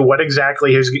 To see what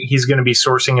exactly he's going to be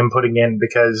sourcing and putting in,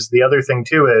 because the other thing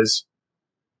too is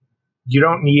you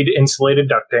don't need insulated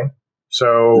ducting.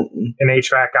 So an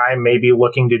HVAC guy may be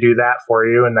looking to do that for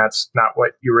you, and that's not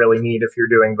what you really need if you're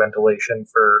doing ventilation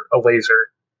for a laser.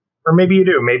 Or maybe you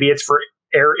do. Maybe it's for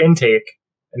air intake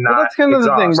and not that's kind exhaust.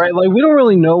 of the thing, right? Like, we don't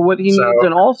really know what he needs.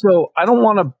 And also, I don't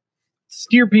want to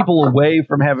steer people away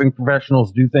from having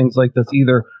professionals do things like this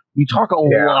either. We talk a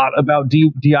lot about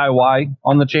DIY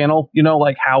on the channel,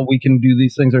 like how we can do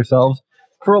these things ourselves.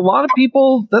 For a lot of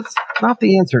people, that's not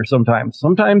the answer sometimes.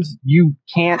 Sometimes you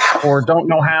can't or don't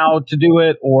know how to do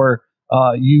it, or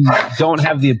you don't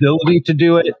have the ability to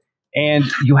do it, and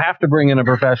you have to bring in a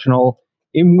professional.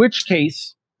 In which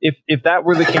case, if that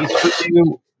were the case for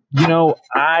you,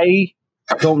 I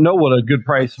don't know what a good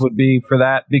price would be for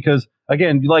that, because,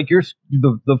 again, like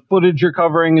the footage you're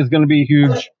covering is going to be a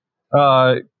huge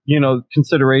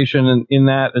consideration in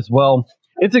that as well.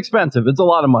 It's expensive. It's a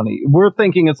lot of money. We're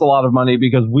thinking it's a lot of money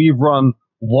because we've run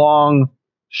long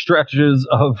stretches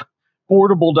of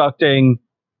portable ducting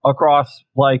across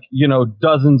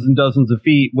dozens and dozens of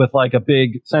feet with like a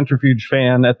big centrifuge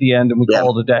fan at the end, and we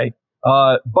call it a day.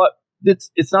 But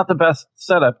it's not the best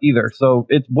setup either. So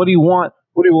what do you want?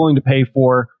 What are you willing to pay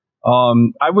for?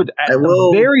 I would at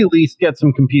the very least get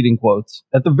some competing quotes.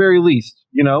 At the very least,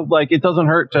 it doesn't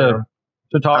hurt to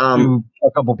talk to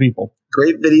a couple people.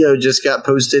 Great video just got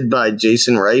posted by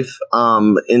Jason Reif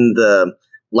in the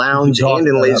lounge and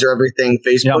in Laser Everything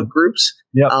Facebook groups.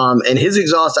 Yep. And his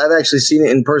exhaust, I've actually seen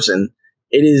it in person.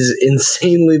 It is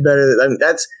insanely better. I mean,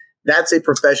 that's a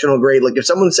professional grade. Like, if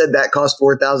someone said that cost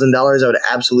 $4,000, I would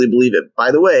absolutely believe it.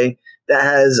 By the way, that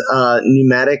has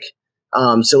pneumatic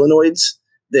solenoids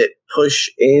that push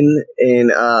in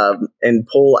and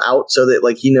pull out, so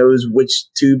that he knows which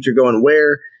tubes are going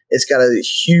where. It's got a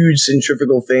huge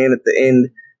centrifugal fan at the end,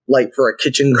 like for a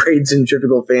kitchen grade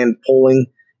centrifugal fan pulling,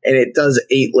 and it does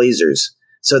 8 lasers.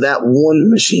 So that one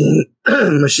machine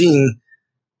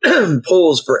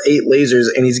pulls for 8 lasers,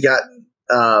 and he's got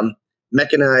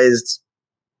mechanized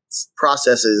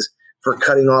processes for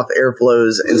cutting off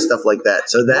airflows and stuff like that.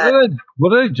 So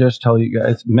what did I just tell you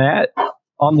guys? Matt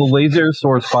on the Laser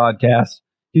Source podcast,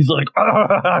 he's like,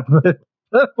 but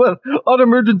on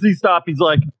Emergency Stop, he's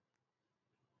like,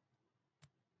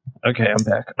 okay, I'm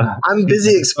back. I'm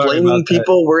busy explaining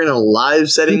people we're in a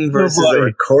live setting versus a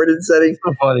recorded setting.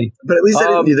 So funny. But at least I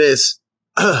didn't do this.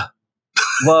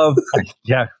 Love.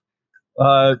 Yeah.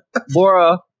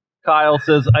 Laura Kyle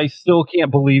says, I still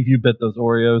can't believe you bit those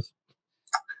Oreos.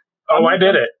 Oh, I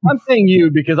did it. I'm saying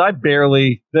you because I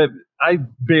barely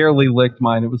licked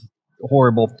mine. It was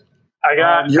horrible. I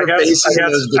got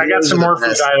some more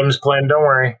food items planned. Don't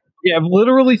worry. Yeah, I've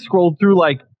literally scrolled through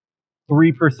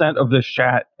 3% of this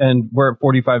chat, and we're at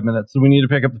 45 minutes, so we need to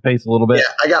pick up the pace a little bit. Yeah,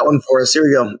 I got one for us. Here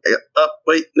we go. Oh,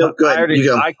 wait, no, go ahead. You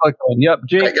go. I clicked one. Yep,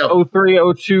 Jake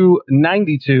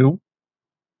 030292.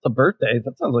 It's a birthday.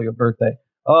 That sounds like a birthday.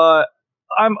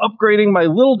 I'm upgrading my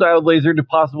little diode laser to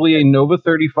possibly a Nova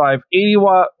 35 80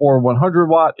 watt or 100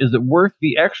 watt. Is it worth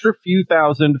the extra few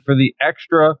thousand for the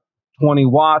extra 20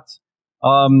 watts?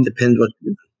 Depends what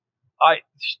you do.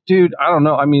 Dude, I don't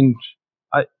know. I mean,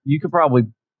 you could probably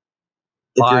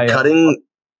buy if you're cutting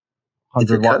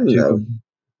 100 watt tube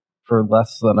for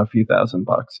less than a few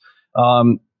 $1,000s.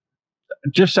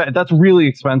 That's really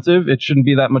expensive. It shouldn't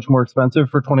be that much more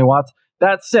expensive for 20 watts.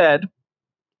 That said,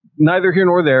 neither here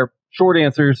nor there. Short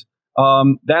answers.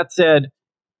 That said,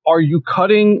 are you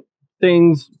cutting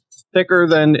things thicker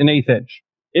than an 1/8 inch?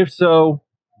 If so,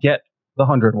 get the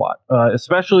 100 watt,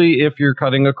 especially if you're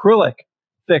cutting acrylic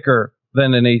thicker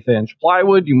than an 1/8 inch.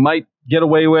 Plywood, you might get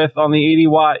away with on the 80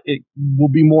 watt. It will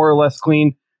be more or less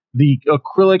clean. The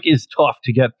acrylic is tough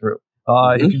to get through.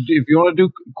 If you want to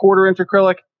do 1/4 inch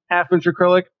acrylic, 1/2 inch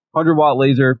acrylic, 100 watt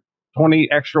laser, 20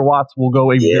 extra watts will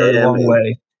go a very long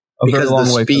way. Because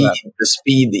the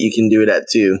speed that you can do it at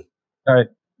too. All right.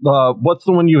 What's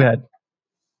the one you had?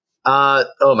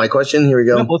 My question. Here we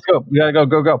go. Yep, let's go. We gotta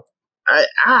go. All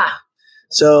right.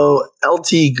 So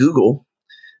LT Google.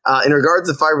 In regards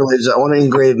to fiber lasers, I want to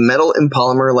engrave metal and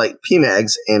polymer like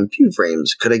PMAGs and pew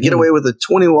frames. Could I get away with a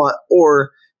 20 watt,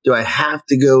 or do I have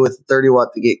to go with 30 watt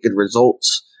to get good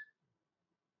results?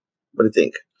 What do you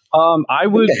think? I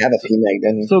would have a PMAG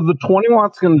then. So the 20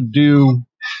 watts going to do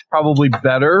probably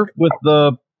better with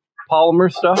the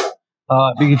polymer stuff,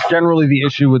 because generally the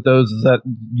issue with those is that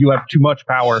you have too much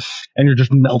power and you're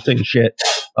just melting shit.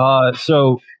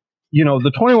 So,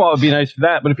 the 20 watt would be nice for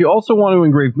that. But if you also want to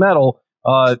engrave metal,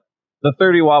 the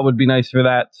 30 watt would be nice for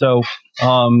that. So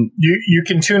you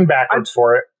can tune backwards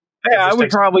for it. Yeah, I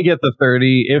would probably get the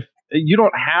 30. If you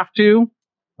don't have to,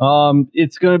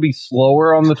 it's going to be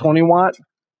slower on the 20 watt.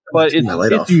 But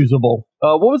it's usable.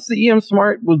 What was the EM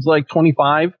Smart? Was like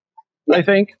 25, I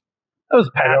think. That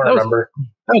was I don't remember.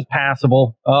 That was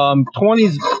passable.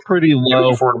 20's pretty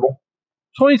low. Affordable.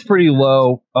 20's pretty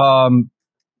low. I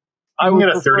would get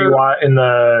a 30 watt in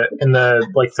the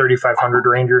like 3500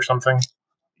 range or something.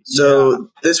 So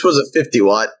this was a 50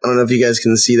 watt. I don't know if you guys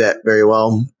can see that very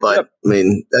well, but I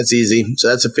mean, that's easy. So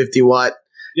that's a 50 watt.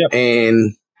 Yep.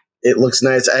 And it looks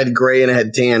nice. I had gray and I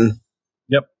had tan.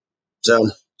 Yep. So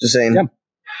just saying. Yep.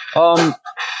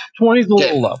 20's a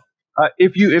little low.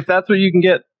 If that's what you can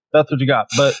get, that's what you got.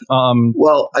 But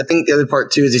well, I think the other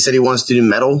part too is he said he wants to do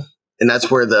metal, and that's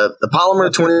where the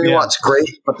polymer 20 watts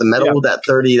great, but the metal that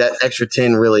 30, that extra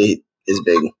 10 really is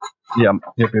big. Yeah.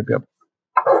 Yep.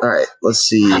 All right, let's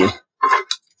see.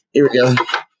 Here we go.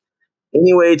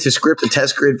 Any way to script a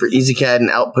test grid for EZCAD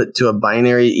and output to a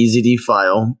binary EZD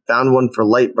file? Found one for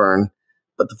LightBurn,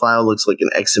 but the file looks like an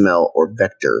XML or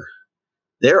vector.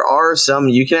 There are some,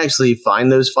 you can actually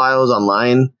find those files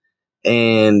online.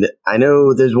 And I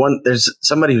know there's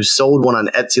somebody who sold one on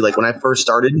Etsy. Like when I first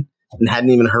started and hadn't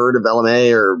even heard of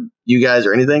LMA or you guys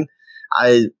or anything,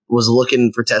 I was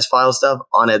looking for test file stuff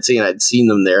on Etsy and I'd seen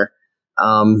them there.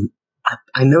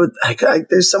 I know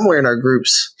there's somewhere in our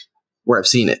groups where I've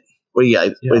seen it. What do you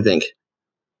guys? What do you think?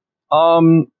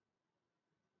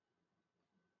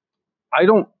 I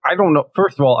don't know.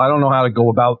 First of all, I don't know how to go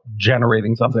about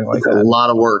generating something like that. A lot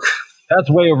of work. That's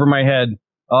way over my head.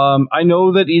 I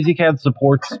know that EZCAD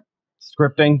supports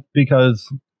scripting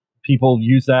because people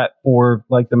use that for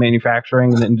like the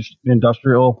manufacturing and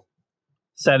industrial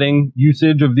setting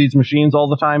usage of these machines all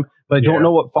the time. But I don't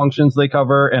know what functions they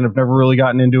cover and have never really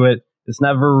gotten into it. It's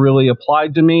never really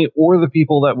applied to me or the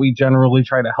people that we generally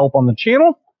try to help on the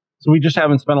channel. So we just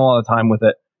haven't spent a lot of time with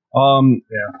it.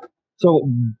 So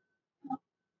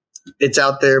it's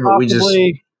out there, but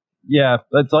possibly,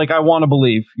 that's like, I want to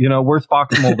believe, where's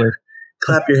Fox Mulder?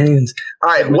 Clap your hands.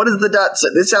 All right. What is the dot?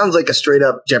 This sounds like a straight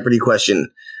up Jeopardy question.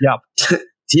 Yeah.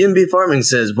 TMB Farming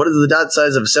says, what is the dot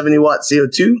size of 70 watt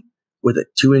CO2 with a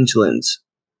 2-inch lens?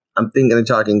 I'm thinking of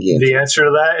talking games. The answer to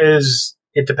that is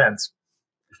it depends.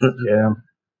 Yeah.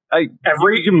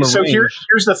 So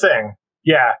here's the thing.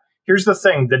 Yeah. Here's the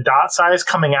thing. The dot size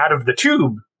coming out of the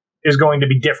tube is going to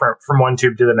be different from one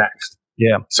tube to the next.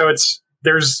 Yeah. So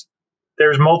there's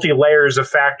multi layers of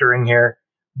factoring here,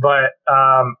 but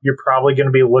you're probably going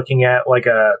to be looking at like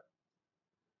a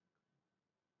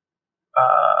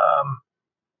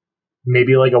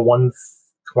maybe like a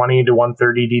 120 to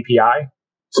 130 DPI.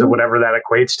 So whatever that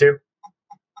equates to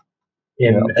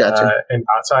in dot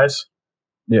size.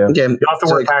 Yeah. Okay. You'll have to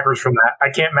work backwards from that. I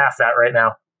can't math that right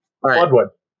now. All right. Bloodwood.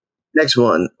 Next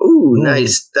one. Ooh,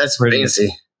 nice. That's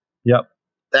fancy. Yep.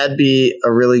 That'd be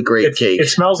a really great cake. It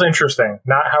smells interesting.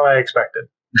 Not how I expected.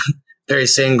 Very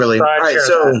sanguinely. All right.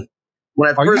 So when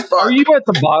I first bought, are you at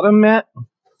the bottom, Matt?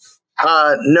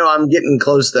 No, I'm getting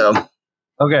close though.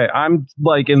 Okay, I'm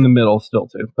like in the middle still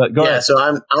too. But go ahead. So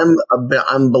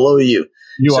I'm below you.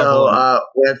 You are below me.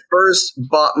 When I first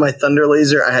bought my Thunder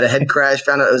Laser, I had a head crash.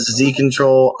 Found out it was Z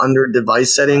control under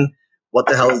device setting. What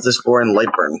the hell is this for in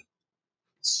LightBurn?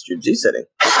 It's your Z setting.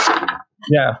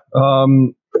 Yeah.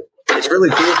 It's really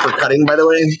cool for cutting, by the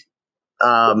way.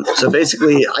 So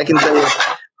basically, I can tell you,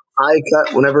 I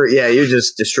cut whenever. Yeah, you're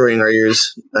just destroying our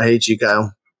ears. I hate you,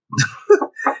 Kyle.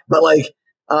 But like,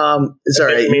 it's all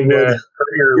right.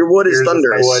 Your wood is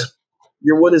thunderous.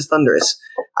 Your wood is thunderous.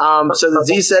 So the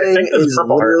Z setting is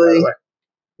literally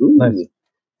nice.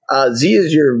 Z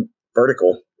is your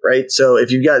vertical, right? So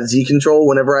if you've got Z control,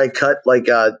 whenever I cut, like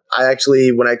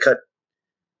when I cut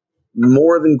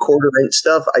more than quarter-inch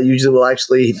stuff, I usually will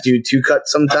actually do 2 cuts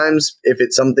sometimes if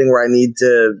it's something where I need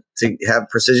to have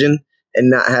precision and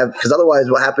not have, because otherwise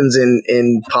what happens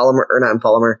in polymer, or not in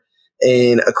polymer,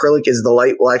 in acrylic is the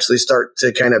light will actually start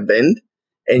to kind of bend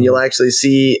and you'll actually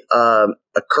see a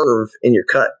curve in your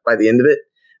cut by the end of it.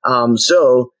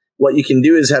 So what you can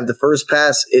do is have the first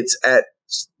pass, it's at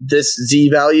this Z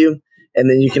value, and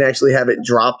then you can actually have it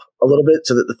drop a little bit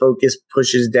so that the focus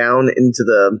pushes down into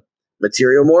the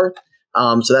material more.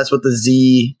 So that's what the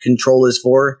Z control is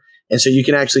for. And so you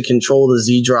can actually control the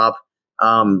Z drop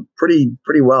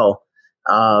pretty well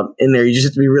in there. You just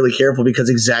have to be really careful because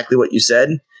exactly what you said.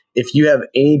 If you have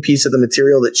any piece of the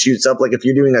material that shoots up, like if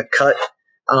you're doing a cut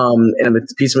and a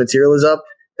piece of material is up,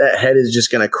 that head is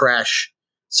just going to crash.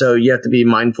 So you have to be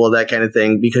mindful of that kind of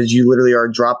thing because you literally are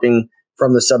dropping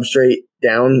from the substrate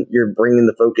down. You're bringing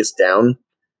the focus down.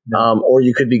 Or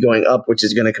you could be going up, which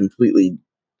is going to completely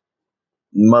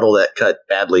muddle that cut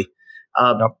badly.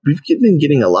 We've been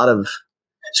getting a lot of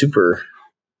super,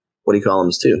 what do you call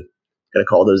them too? Got to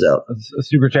call those out.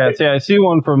 Super chats. Yeah, I see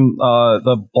one from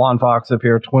the Blonde Fox up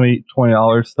here,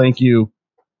 $20. Thank you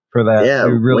for that. Yeah,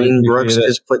 really Wayne Brooks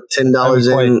just put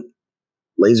 $10 in.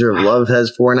 Laser of Love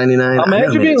has $4.99.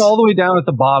 Imagine being all the way down at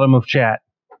the bottom of chat.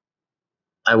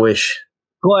 I wish.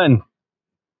 Glenn.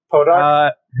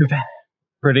 Podok?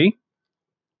 Pretty.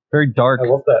 Very dark. I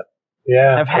love that.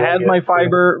 Yeah. I've had my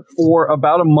fiber for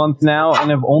about a month now,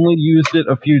 and I've only used it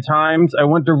a few times. I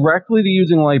went directly to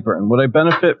using LightBurn. Would I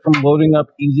benefit from loading up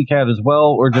EZCAD as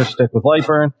well, or just stick with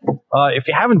LightBurn? If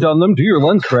you haven't done them, do your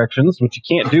lens corrections, which you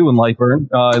can't do in LightBurn,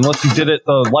 unless you did it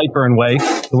the LightBurn way,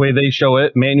 the way they show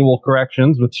it, manual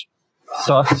corrections, which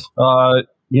sucks. I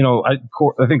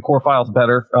think Core File's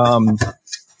better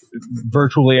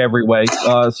virtually every way.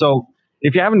 So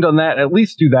if you haven't done that, at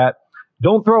least do that.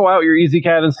 Don't throw out your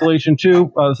EZCAD installation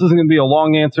too. This isn't going to be a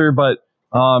long answer, but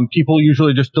people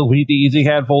usually just delete the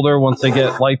EZCAD folder once they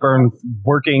get LightBurn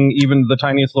working even the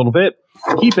tiniest little bit.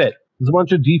 Keep it. There's a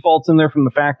bunch of defaults in there from the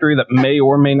factory that may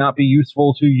or may not be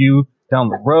useful to you down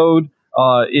the road.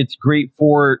 It's great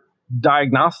for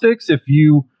diagnostics. If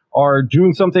you are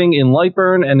doing something in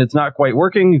LightBurn and it's not quite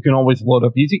working, you can always load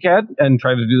up EZCAD and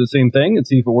try to do the same thing and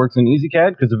see if it works in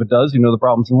EZCAD, because if it does, you know the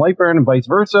problem's in LightBurn and vice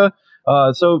versa.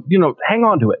 So, hang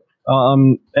on to it.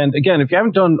 And again, if you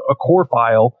haven't done a core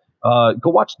file, go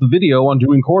watch the video on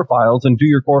doing core files and do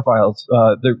your core files.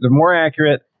 They're more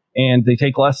accurate and they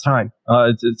take less time.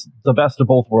 It's the best of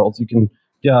both worlds. You can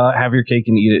have your cake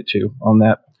and eat it too on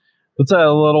that. What's that,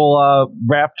 a little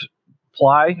wrapped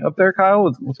ply up there, Kyle?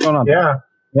 What's going on? Yeah.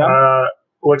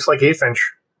 Looks like 1/8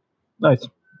 inch. Nice.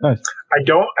 I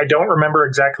don't remember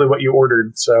exactly what you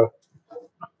ordered, so.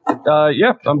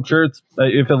 Yeah, I'm sure it's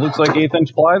if it looks like 1/8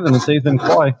 inch ply, then it's 1/8 inch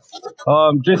ply.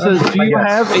 Just says, do you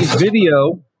have a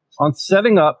video on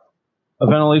setting up a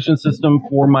ventilation system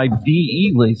for my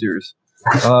BE lasers?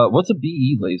 What's a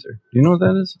BE laser? Do you know what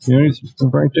that is? You know what he's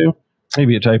referring to?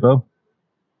 Maybe a typo.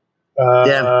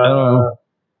 Yeah, I don't know.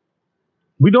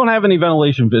 We don't have any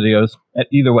ventilation videos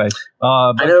either way.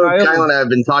 I know Kyle and I have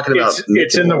been talking about.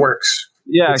 It's in the works.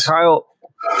 Yeah, Kyle.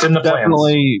 It's in the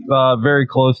definitely very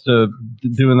close to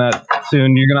doing that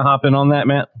soon. You're going to hop in on that,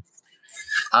 Matt?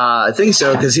 I think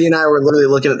so, because he and I were literally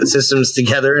looking at the systems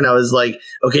together, and I was like,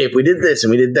 okay, if we did this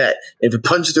and we did that, if we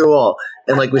punched through a wall,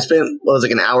 and like we spent,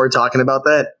 an hour talking about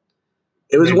that?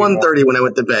 It was 1:30 when I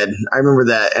went to bed. I remember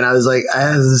that, and I was like, I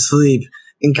have to sleep.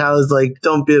 And Kyle was like,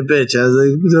 don't be a bitch. I was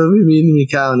like, don't be mean to me,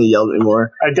 Kyle, and he yelled at me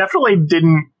more. I definitely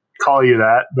didn't call you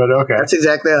that, but okay. That's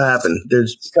exactly how it happened.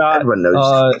 Scott everyone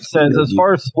knows. Says, as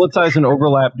far as split size and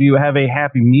overlap, do you have a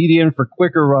happy median for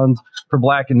quicker runs for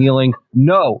black annealing?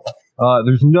 No.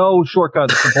 There's no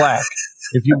shortcuts for black.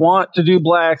 If you want to do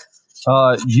black,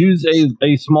 use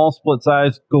a small split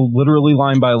size, go literally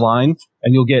line by line,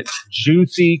 and you'll get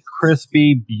juicy,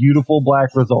 crispy, beautiful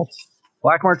black results.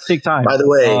 Black marks take time. By the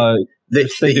way,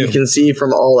 that you can see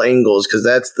from all angles, because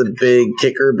that's the big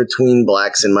kicker between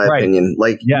blacks, in my opinion.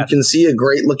 Like, you can see a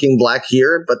great looking black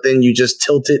here, but then you just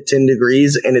tilt it 10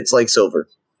 degrees and it's like silver.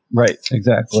 Right,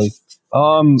 exactly.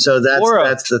 So Laura,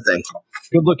 that's the thing.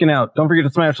 Good looking out. Don't forget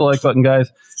to smash the like button, guys.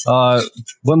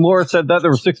 When Laura said that,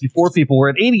 there were 64 people. We're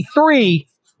at 83.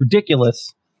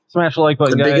 Ridiculous. Smash the like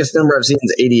button, guys. The biggest number I've seen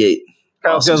is 88.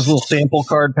 Kyle's got his little sample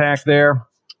card pack there.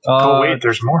 Oh, wait,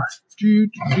 there's more.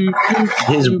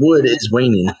 His wood is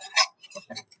waning.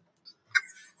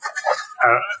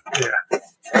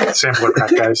 Yeah. Sampler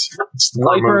pack, guys.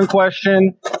 LightBurn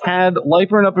question. Had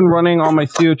LightBurn up and running on my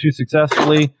CO2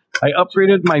 successfully. I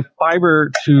upgraded my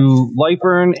fiber to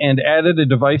LightBurn and added a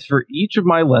device for each of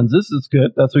my lenses. That's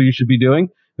good. That's what you should be doing.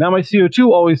 Now my CO2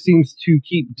 always seems to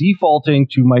keep defaulting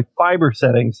to my fiber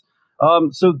settings.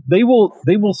 So they will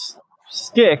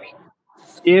stick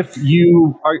if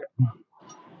you are...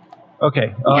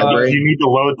 Okay. You need to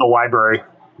load the library.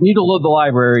 Need to load the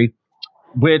library,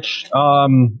 which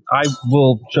I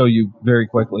will show you very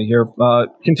quickly here.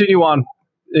 Continue on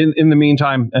in the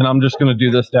meantime, and I'm just going to do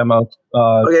this demo.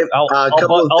 Okay. I'll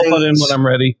put in when I'm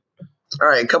ready. All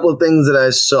right. A couple of things that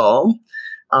I saw.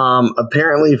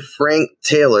 Apparently, Frank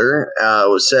Taylor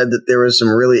said that there was some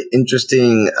really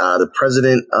interesting. The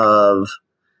president of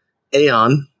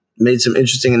Aon made some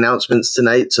interesting announcements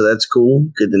tonight, so that's cool.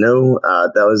 Good to know.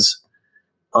 That was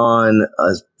on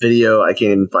a video. I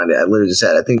can't even find it. I literally just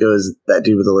had it. I think it was that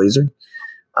dude with the laser.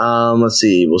 Let's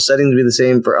see. Will settings be the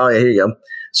same for... Oh, yeah, here you go.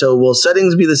 So will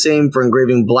settings be the same for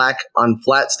engraving black on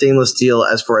flat stainless steel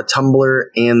as for a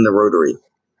tumbler and the rotary?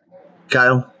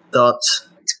 Kyle, thoughts?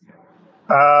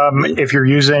 If you're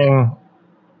using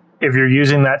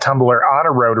that tumbler on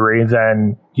a rotary,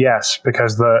 then yes,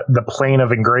 because the plane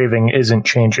of engraving isn't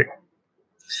changing.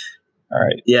 All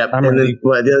right. Yeah, and then, the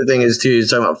other thing is, too,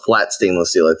 he's talking about flat stainless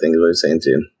steel, I think is what he's saying,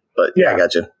 too. But, yeah, I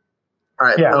got you. All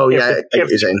right. Yeah. Oh, yeah, I get what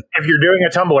you're saying. If you're doing a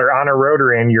tumbler on a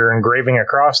rotary and you're engraving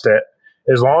across it,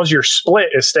 as long as your split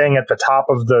is staying at the top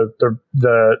of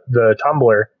the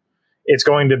tumbler, it's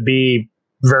going to be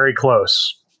very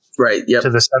close to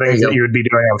the settings that you would be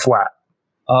doing on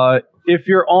flat. If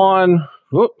you're on...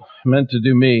 Whoop, meant to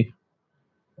do me.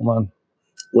 Hold on.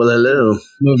 Well, hello.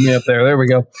 Move me up there. There we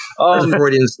go. That's a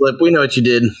Freudian slip. We know what you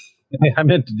did. I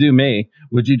meant to do me.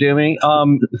 Would you do me?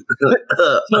 I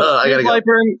gotta go.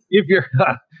 LightBurn, if you're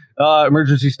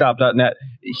emergencystop.net.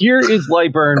 Here is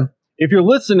LightBurn. If you're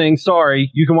listening,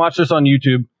 sorry, you can watch this on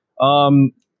YouTube.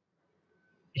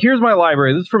 Here's my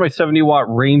library. This is for my 70-watt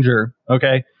Ranger.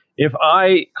 Okay. If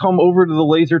I come over to the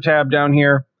laser tab down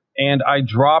here and I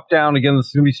drop down again, this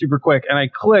is gonna be super quick, and I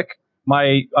click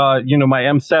my my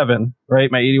M7,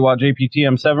 right? My 80-watt JPT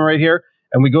M7 right here.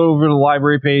 And we go over to the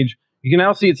library page. You can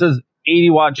now see it says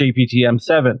 80-watt JPT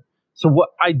M7. So what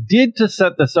I did to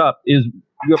set this up is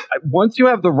once you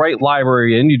have the right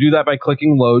library in, you do that by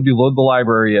clicking load. You load the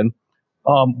library in.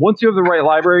 Once you have the right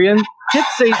library in, hit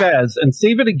save as and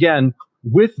save it again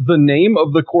with the name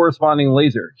of the corresponding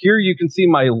laser. Here you can see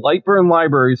my LightBurn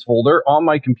Libraries folder on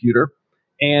my computer.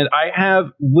 And I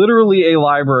have literally a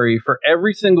library for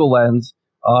every single lens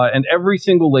and every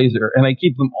single laser, and I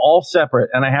keep them all separate,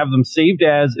 and I have them saved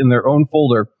as in their own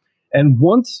folder. And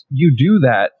once you do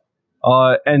that,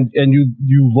 and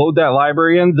you load that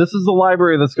library in, this is the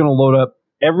library that's going to load up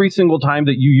every single time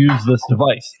that you use this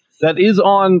device. That is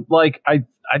on, like, I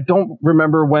don't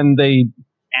remember when they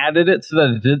added it so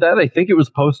that it did that. I think it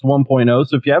was post 1.0.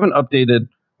 So if you haven't updated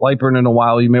LightBurn in a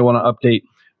while, you may want to update.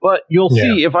 But you'll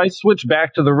see if I switch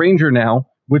back to the Ranger now,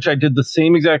 which I did the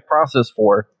same exact process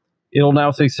for, it'll now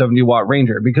say 70-watt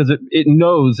Ranger because it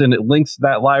knows and it links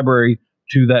that library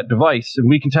to that device. And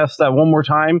we can test that one more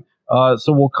time.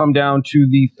 So we'll come down to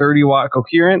the 30-watt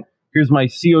coherent. Here's my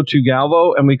CO2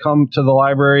 Galvo, and we come to the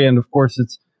library, and of course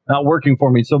it's not working for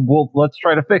me. So let's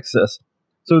try to fix this.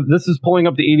 So this is pulling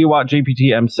up the 80-watt JPT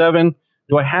M7.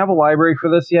 Do I have a library for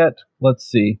this yet? Let's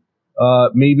see.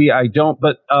 Maybe I don't,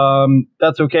 but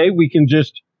that's okay.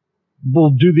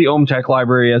 We'll do the OhmTech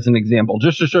library as an example,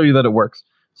 just to show you that it works.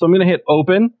 So I'm going to hit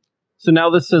open. So now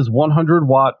this says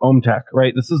 100-watt OhmTech,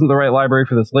 right? This isn't the right library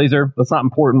for this laser. That's not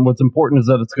important. What's important is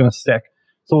that it's going to stick.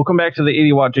 So we'll come back to the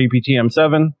 80-watt JPT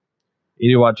M7,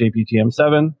 80-watt JPT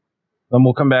M7. Then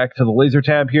we'll come back to the laser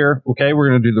tab here. Okay, we're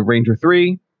going to do the Ranger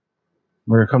 3.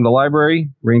 We're going to come to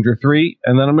library, Ranger 3,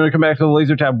 and then I'm going to come back to the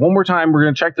laser tab one more time. We're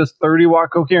going to check this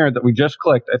 30-watt coherent that we just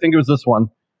clicked. I think it was this one.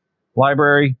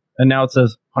 Library, and now it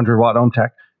says 100-watt OhmTech.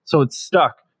 So it's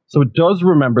stuck. So it does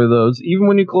remember those, even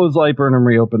when you close LightBurn and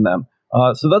reopen them.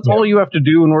 So that's all you have to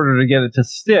do in order to get it to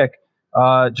stick.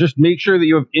 Just make sure that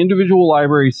you have individual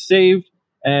libraries saved,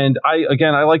 And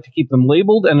I like to keep them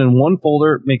labeled and in one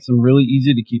folder. It makes them really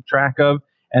easy to keep track of.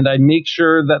 And I make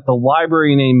sure that the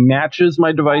library name matches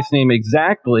my device name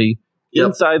exactly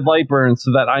inside LightBurn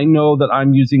so that I know that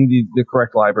I'm using the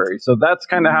correct library. So that's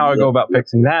kind of how I go about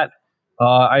fixing that.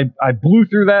 I blew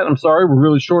through that. I'm sorry. We're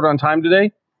really short on time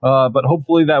today. But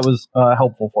hopefully that was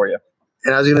helpful for you.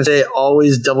 And I was going to say,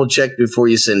 always double check before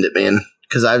you send it, man.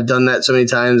 Because I've done that so many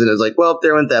times and it was like, well,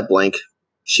 there went that blank.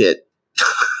 Shit.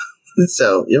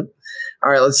 So, yep.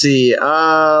 All right, let's see.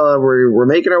 We're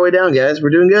making our way down, guys. We're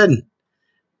doing good.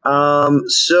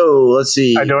 So let's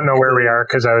see. I don't know where we are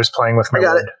because I was playing with my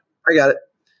word. I got it.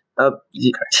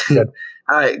 Okay, good.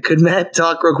 All right. Could Matt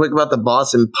talk real quick about the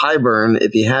Boss and PyBurn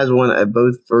if he has one at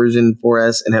both version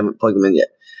 4S and haven't plugged them in yet?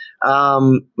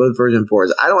 Both version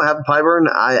 4s. I don't have a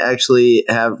PyBurn. I actually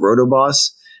have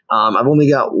RotoBoss. I've only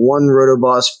got one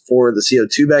RotoBoss for the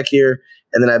CO2 back here,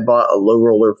 and then I bought a low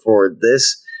roller for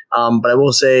this. But I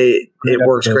will say it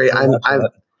works great.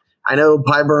 I know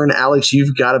PyBurn. Alex,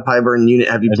 you've got a PyBurn unit.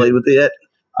 Have you played with it yet?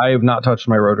 I have not touched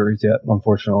my rotaries yet,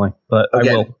 unfortunately, but I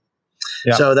will.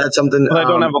 Yeah. So that's something. But I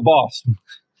don't have a Boss.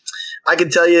 I can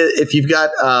tell you, if you've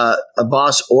got a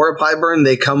Boss or a PyBurn,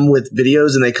 they come with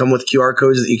videos and they come with QR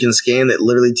codes that you can scan that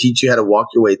literally teach you how to walk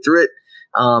your way through it.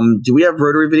 Do we have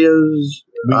rotary videos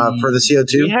for the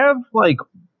CO2? We have like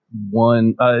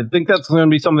one. I think that's going to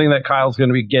be something that Kyle's going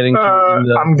to be getting to.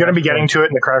 I'm going to be getting to it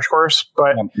in the crash course.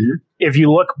 But if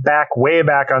you look way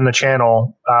back on the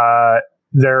channel,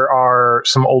 there are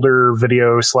some older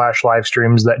video / live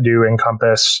streams that do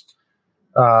encompass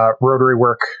rotary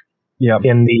work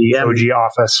in the OG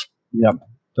office. Yep.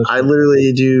 I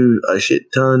literally do a shit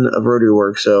ton of rotary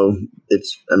work, so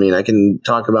I can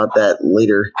talk about that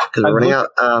later because we're running out.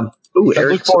 I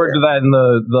look forward to that in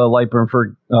the LightBurn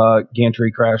for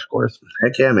gantry crash course.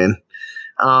 Heck yeah, man.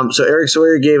 So Eric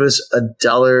Sawyer gave us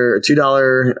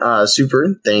 $2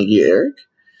 super. Thank you, Eric.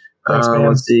 Thanks, man.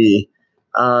 Let's see.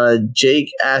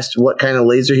 Jake asked what kind of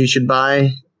laser he should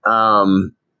buy.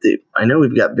 I know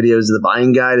we've got videos. The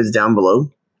buying guide is down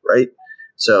below, right?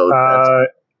 So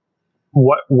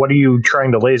what are you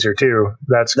trying to laser to?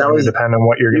 That's going to depend on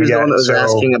what you're going to get. He was the one that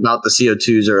was asking about the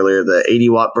CO2s earlier, the 80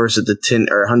 watt versus the 10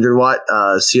 or 100 watt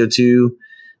CO2.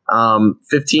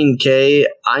 15K.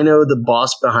 I know the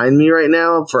Boss behind me right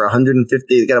now for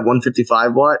 150. They got a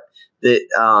 155 watt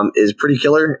that is pretty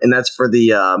killer, and that's for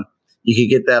the. You can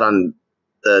get that on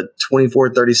the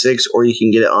 2436, or you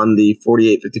can get it on the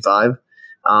 4855.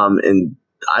 And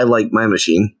I like my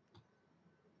machine.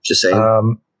 Just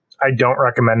saying. I don't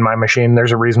recommend my machine.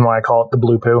 There's a reason why I call it the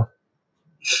blue poo.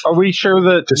 Are we sure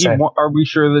that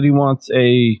he wants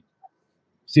a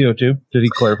CO2? Did he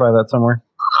clarify that somewhere?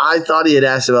 I thought he had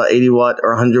asked about 80 watt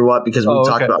or 100 watt because we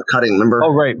talked about cutting. Remember?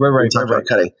 Oh, right. We talked about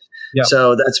cutting. Yep.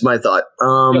 So that's my thought.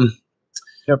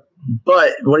 Yep.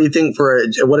 But what do you think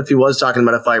what if he was talking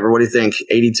about a fiber? What do you think?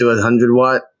 80 to 100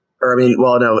 watt? Or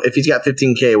no. If he's got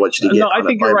 15K, what should he get? No, I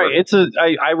think you're right.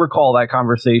 I recall that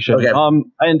conversation. Okay.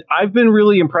 And I've been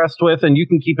really impressed with, and you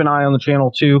can keep an eye on the channel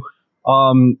too.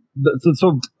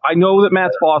 So I know that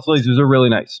Matt's Boss lasers are really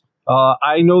nice.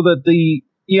 I know that the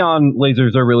Eon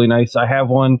lasers are really nice. I have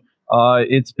one.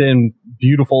 It's been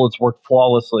beautiful. It's worked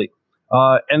flawlessly.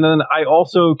 And then I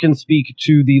also can speak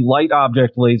to the light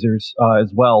object lasers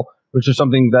as well, which is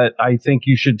something that I think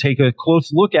you should take a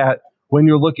close look at when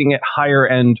you're looking at higher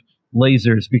end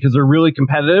lasers, because they're really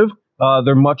competitive.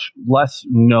 They're much less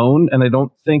known, and I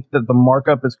don't think that the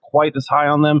markup is quite as high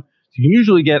on them. So you can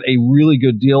usually get a really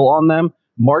good deal on them.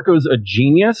 Marco's a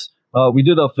genius. We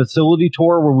did a facility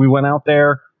tour where we went out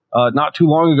there not too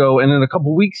long ago, and in a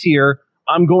couple weeks here,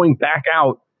 I'm going back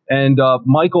out, and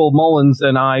Michael Mullins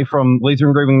and I from Laser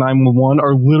Engraving 911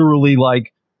 are literally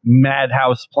like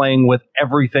madhouse playing with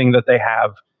everything that they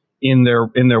have in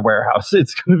their warehouse.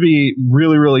 It's going to be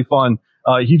really, really fun.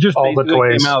 He just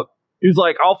basically came out. He was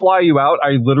like, "I'll fly you out.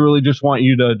 I literally just want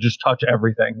you to just touch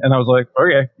everything." And I was like,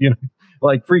 "Okay,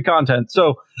 like free content."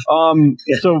 So, we'll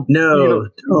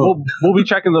be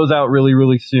checking those out really,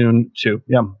 really soon too.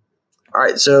 Yeah. All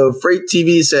right. So Freight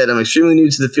TV said, "I'm extremely new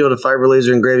to the field of fiber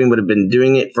laser engraving, but have been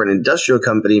doing it for an industrial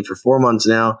company for 4 months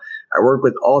now. I work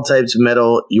with all types of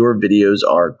metal. Your videos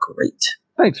are great."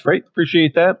 Thanks, Freight.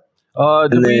 Appreciate that.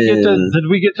 Did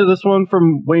we get to this one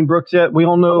from Wayne Brooks yet? We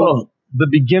all know the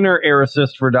beginner air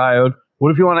assist for diode.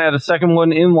 What if you want to add a second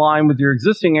one in line with your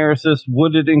existing air assist?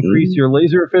 Would it increase your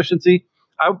laser efficiency?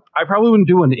 I probably wouldn't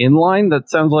do an inline. That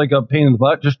sounds like a pain in the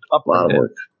butt. Just upgrade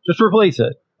it. Just replace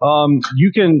it.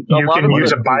 You can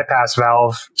use a bypass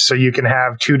valve, so you can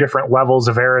have two different levels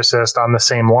of air assist on the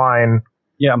same line.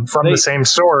 Yeah, from the same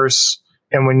source,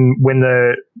 and when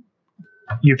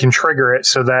you can trigger it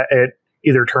so that it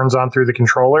either turns on through the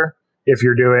controller if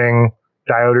you're doing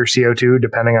diode or CO2,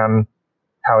 depending on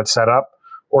how it's set up,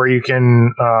 or you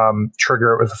can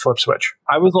trigger it with a flip switch.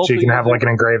 I was also so you can have like an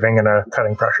engraving and a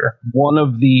cutting pressure. One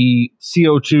of the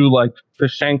CO2 like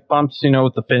fish tank pumps,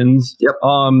 with the fins. Yep.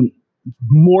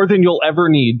 More than you'll ever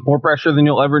need, more pressure than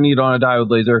you'll ever need on a diode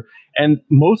laser. And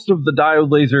most of the diode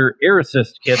laser air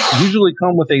assist kits usually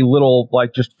come with a little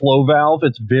like just flow valve.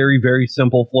 It's very, very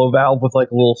simple flow valve with like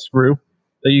a little screw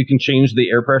that you can change the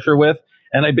air pressure with.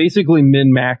 And I basically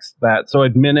min-maxed that. So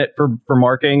I'd min it for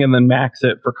marking and then max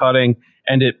it for cutting.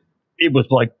 And it was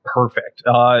like perfect.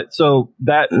 So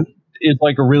that is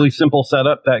like a really simple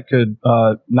setup that could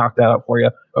knock that out for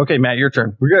you. Okay, Matt, your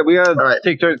turn. We got to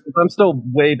take turns. I'm still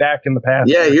way back in the past.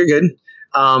 Yeah, you're good.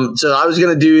 So I was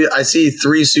going to I see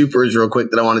 3 supers real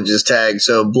quick that I want to just tag.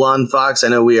 So Blonde Fox, I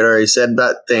know we had already said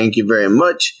about. Thank you very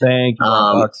much. Thank you,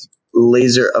 Fox.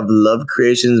 Laser of Love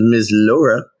Creations, Ms.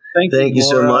 Laura. Thank you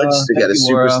so much. We got a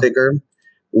super sticker.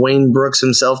 Wayne Brooks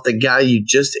himself, the guy you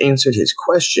just answered his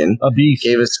question, a beast,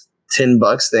 gave us $10.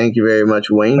 Thank you very much,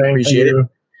 Wayne. Appreciate it.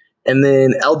 And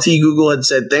then LT Google had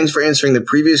said, thanks for answering the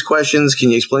previous questions.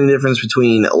 Can you explain the difference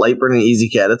between LightBurn and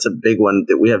EZCAD? That's a big one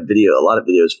that we have a lot of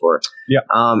videos for. Yeah.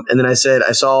 And then I said,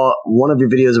 I saw one of your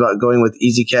videos about going with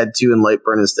EZCAD 2 and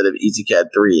LightBurn instead of EZCAD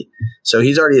 3. So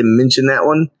he's already mentioned that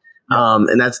one.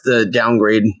 And that's the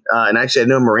downgrade. And actually, I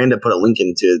know Miranda put a link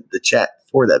into the chat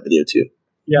for that video too.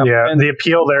 Yeah. And the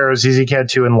appeal there is EZCAD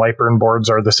 2 and LightBurn boards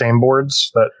are the same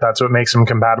boards. That's what makes them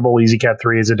compatible. EZCAD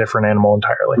 3 is a different animal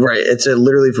entirely. Right. It's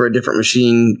literally for a different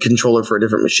machine, controller for a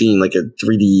different machine, like a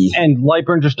 3D. And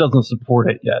LightBurn just doesn't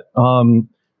support it yet.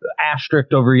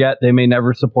 Asterisk over yet. They may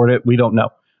never support it. We don't know.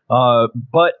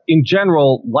 But in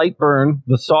general, LightBurn,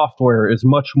 the software, is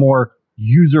much more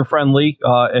user-friendly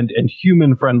and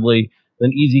human-friendly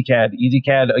than EZCAD.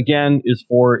 EZCAD, again, is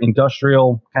for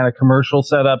industrial kind of commercial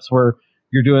setups where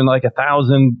you're doing like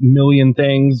 1,000 million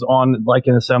things on like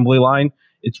an assembly line.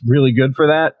 It's really good for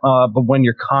that. But when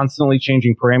you're constantly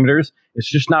changing parameters,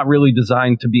 it's just not really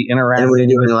designed to be interacting. And we're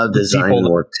doing a lot of design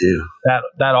work too.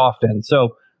 That often.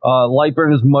 So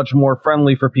LightBurn is much more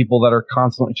friendly for people that are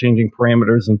constantly changing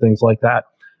parameters and things like that.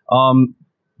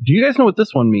 Do you guys know what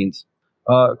this one means?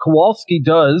 Kowalski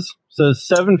says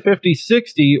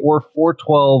 750/60 or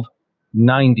 412/90.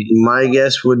 My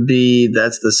guess would be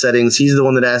that's the settings. He's the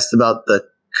one that asked about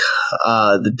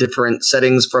the different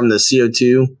settings from the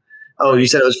CO2. Oh, you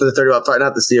said it was for the 30-watt fiber,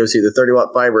 not the COC, the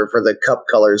 30-watt fiber for the cup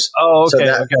colors. Oh, okay.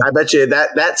 So I bet you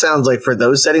that sounds like for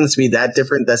those settings to be that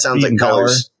different, that sounds like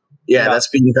colors. Yeah, that's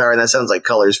speed and power, and that sounds like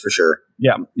colors for sure.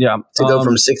 Yeah. To go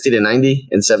from 60 to 90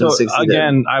 and 760. So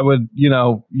again, I would,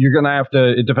 you're going to have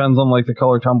to, it depends on like the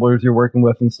color tumblers you're working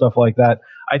with and stuff like that.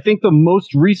 I think the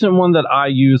most recent one that I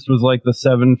used was like the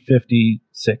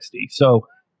 750/60. So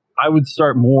I would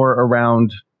start more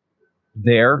around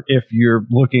there if you're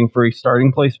looking for a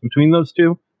starting place between those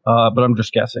two. But I'm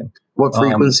just guessing. What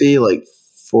frequency? Like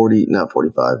 40, not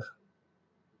 45.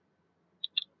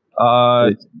 Yeah,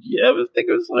 I think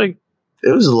it was like,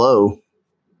 it was low.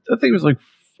 I think it was like,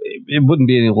 it wouldn't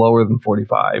be any lower than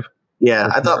 45. Yeah,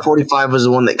 I thought 45 was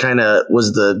the one that kind of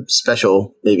was the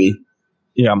special, maybe.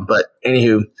 Yeah. But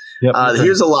anywho,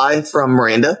 here's a lie from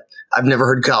Miranda. I've never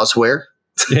heard Kyle swear.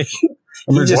 He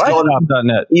just called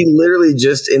 .net. He literally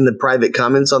just in the private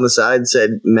comments on the side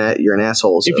said, Matt, you're an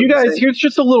asshole. So if you guys, here's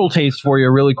just a little taste for you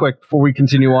really quick before we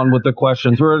continue on with the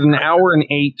questions. We're at 1 hour and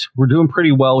 8. We're doing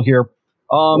pretty well here.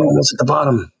 We're almost at the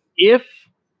bottom. If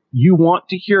you want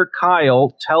to hear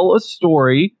Kyle tell a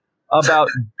story about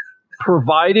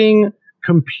providing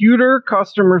computer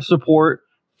customer support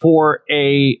for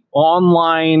a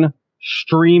online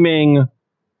streaming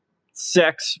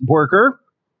sex worker,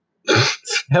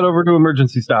 head over to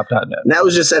emergencystop.net. That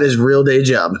was just at his real day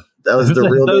job. That was the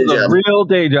real day job. Real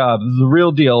day job. This is the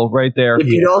real deal right there. If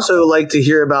you'd also like to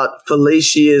hear about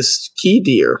fallacious key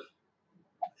deer,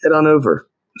 head on over.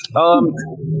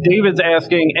 David's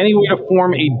asking, any way to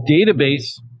form a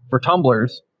database for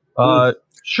tumblers?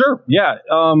 Sure. Yeah.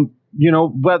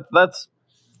 But that's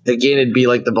again, it'd be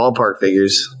like the ballpark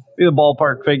figures.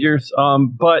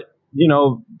 But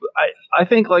I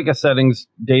think like a settings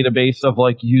database of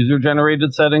like user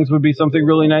generated settings would be something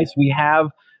really nice. We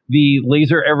have the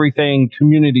Laser Everything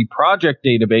community project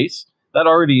database that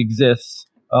already exists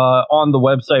on the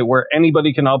website where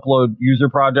anybody can upload user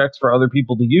projects for other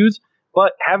people to use.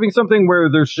 But having something where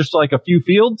there's just like a few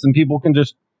fields and people can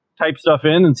just type stuff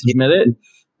in and submit it,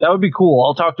 that would be cool.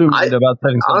 I'll talk to him about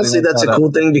setting something. Honestly, that's a cool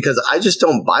thing because I just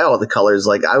don't buy all the colors.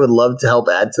 Like I would love to help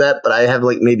add to that, but I have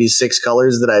like maybe 6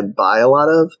 colors that I buy a lot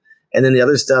of. And then the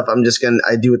other stuff I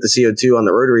do with the CO2 on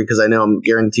the rotary because I know I'm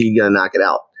guaranteed going to knock it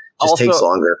out. Just takes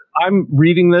longer. I'm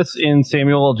reading this in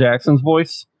Samuel L. Jackson's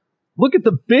voice. Look at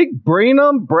the big brain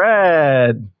on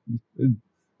Brad.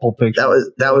 Pulp Fiction.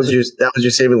 That was your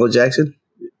Samuel L. Jackson.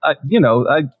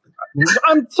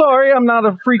 I'm sorry, I'm not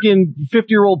a freaking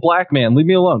 50-year-old black man. Leave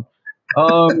me alone.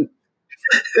 I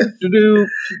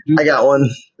got one.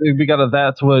 We got a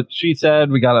that's what she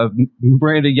said. We got a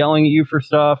Miranda yelling at you for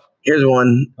stuff. Here's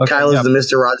one. Okay, Kyle is the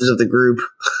Mr. Rogers of the group.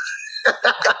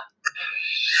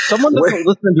 Someone doesn't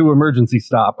listen to Emergency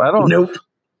Stop. I don't.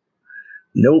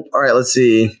 Nope. All right, let's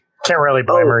see. Can't really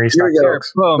blame her. Here we go.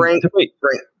 Frank.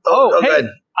 Oh, hey, good.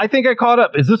 I think I caught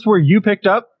up. Is this where you picked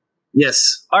up?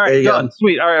 Yes. All right, done.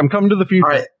 Sweet. All right, I'm coming to the future.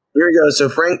 All right, here we go. So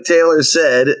Frank Taylor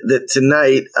said that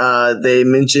tonight they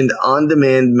mentioned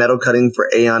on-demand metal cutting for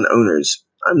Aeon owners.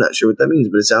 I'm not sure what that means,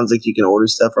 but it sounds like you can order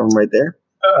stuff from them right there.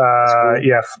 Cool.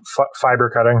 Yeah, fiber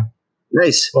cutting.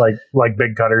 Nice. Like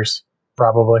big cutters,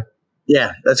 probably.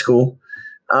 Yeah, that's cool.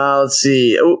 Let's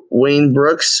see. Oh, Wayne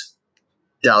Brooks,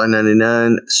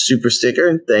 $1.99 super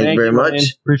sticker. Thank you very much. Wayne.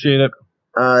 Appreciate it.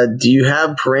 Do you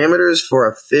have parameters for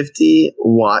a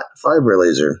 50-watt fiber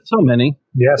laser? So many.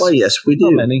 Yes. Well, yes, we do.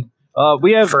 So many.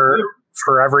 We have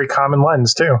for every common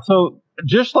lens too. So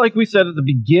just like we said at the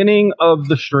beginning of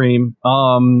the stream,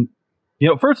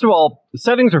 first of all,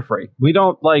 settings are free. I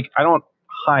don't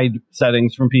hide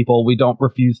settings from people. We don't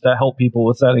refuse to help people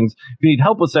with settings. If you need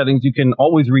help with settings, you can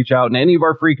always reach out in any of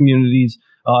our free communities,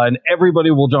 and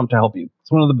everybody will jump to help you.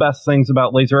 It's one of the best things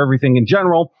about Laser Everything in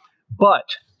general. But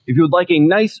if you would like a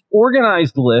nice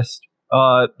organized list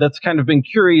that's kind of been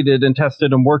curated and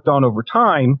tested and worked on over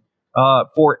time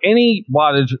for any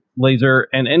wattage laser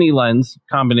and any lens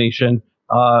combination,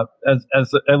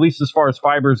 as at least as far as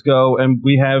fibers go, and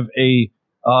we have a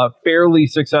fairly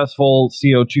successful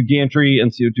CO2 gantry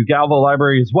and CO2 Galvo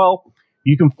library as well.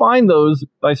 You can find those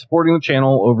by supporting the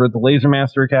channel over at the Laser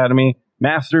Master Academy,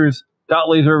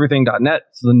 masters.lasereverything.net.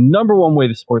 It's the #1 way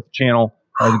to support the channel.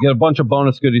 You get a bunch of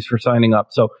bonus goodies for signing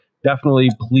up. So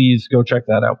definitely, please go check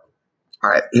that out. All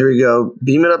right, here we go.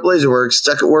 Beam It Up Laserworks.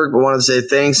 Stuck at work, but wanted to say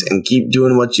thanks and keep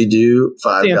doing what you do.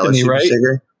 $5 super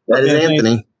sticker. That is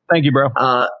Anthony. Thank you, bro.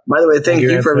 By the way, thank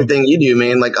you for everything you do,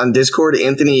 man. Like on Discord,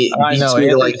 Anthony beats me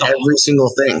to like every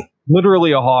single thing.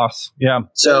 Literally a hoss. Yeah.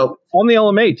 So on the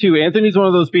LMA too. Anthony's one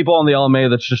of those people on the LMA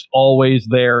that's just always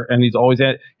there, and he's always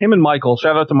at him and Michael.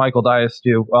 Shout out to Michael Dias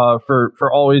too,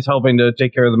 for always helping to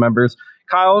take care of the members.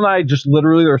 Kyle and I just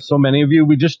literally, there's so many of you.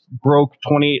 We just broke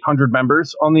 2,800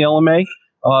 members on the LMA.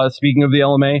 Speaking of the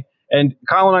LMA, and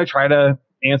Kyle and I try to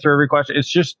answer every question. It's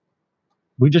just,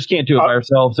 we just can't do it by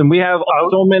ourselves. And we have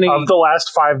so many. Of the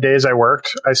last 5 days I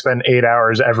worked, I spent 8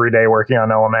 hours every day working on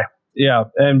LMA. Yeah.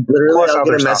 And literally, I'll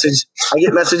get a message. I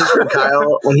get messages from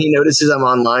Kyle when he notices I'm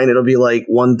online. It'll be like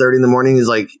 1:30 in the morning. He's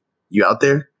like, "You out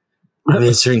there? I'm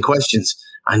answering questions.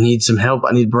 I need some help.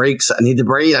 I need breaks. I need to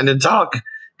breathe. I need to talk."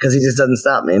 Because he just doesn't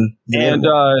stop, man. And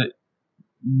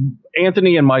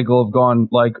Anthony and Michael have gone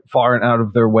like far and out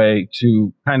of their way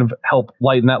to kind of help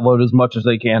lighten that load as much as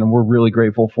they can, and we're really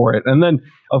grateful for it. And then,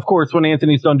 of course, when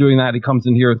Anthony's done doing that, he comes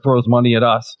in here and throws money at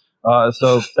us.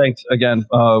 So thanks again.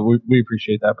 We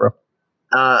appreciate that, bro.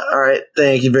 All right.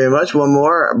 Thank you very much. One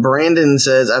more. Brandon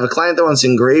says, I have a client that wants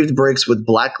engraved bricks with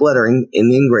black lettering in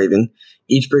the engraving.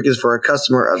 Each brick is for a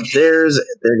customer of theirs.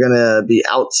 They're going to be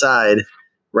outside.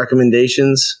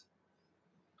 Recommendations?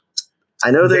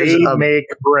 I know they make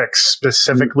bricks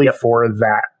specifically for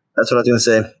that. That's what I was going to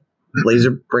say.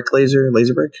 Laser brick.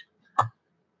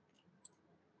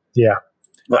 Yeah.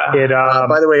 By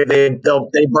the way, they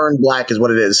burn black is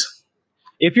what it is.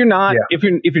 If you're not, if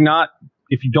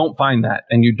you don't find that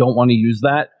and you don't want to use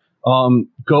that,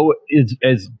 go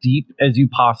as deep as you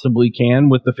possibly can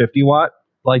with the 50 watt.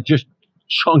 Like just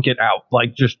chunk it out,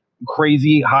 like just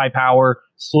crazy high power,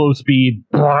 slow speed,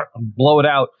 blow it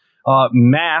out.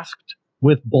 Masked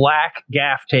with black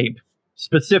gaff tape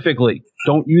specifically.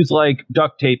 Don't use like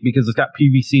duct tape because it's got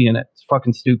PVC in it. It's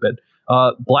fucking stupid.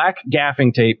 Black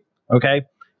gaffing tape. Okay.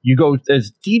 You go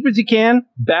as deep as you can,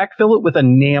 backfill it with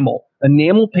enamel.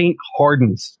 Enamel paint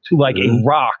hardens to like a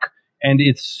rock, and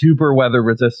it's super weather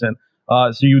resistant.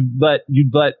 So you'd let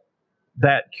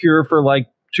that cure for like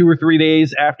 2 or 3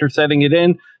 days after setting it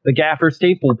in. The gaffer's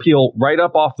tape will peel right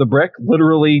up off the brick,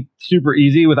 literally super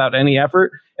easy without any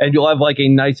effort, and you'll have like a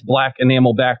nice black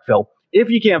enamel backfill. If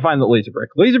you can't find the laser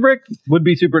brick would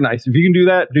be super nice. If you can do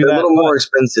that, do that. A little more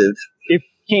expensive. If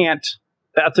you can't,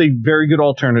 that's a very good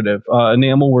alternative.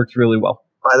 Enamel works really well.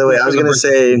 By the way, I was going to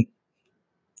say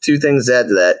 2 things to add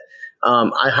to that.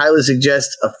 I highly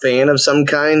suggest a fan of some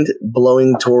kind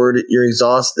blowing toward your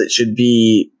exhaust that should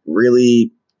be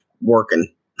really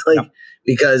working.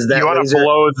 because that you want to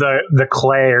blow the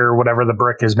clay or whatever the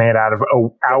brick is made out of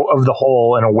the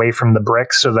hole and away from the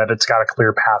brick so that it's got a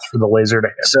clear path for the laser to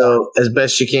hit. So as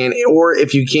best you can, or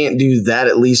if you can't do that,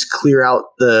 at least clear out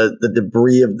the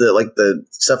debris of the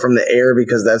stuff from the air,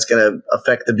 because that's going to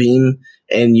affect the beam,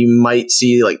 and you might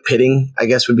see like pitting, I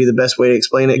guess would be the best way to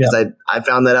explain it, because I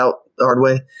found that out the hard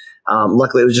way.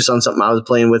 Luckily, it was just on something I was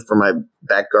playing with for my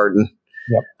back garden.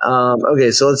 Yep.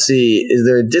 Okay, so let's see. Is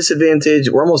there a disadvantage?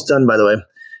 We're almost done, by the way.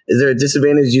 Is there a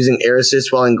disadvantage using air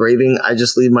assist while engraving? I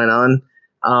just leave mine on.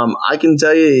 I can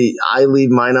tell you, I leave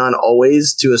mine on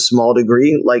always to a small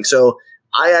degree. Like, so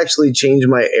I actually change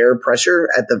my air pressure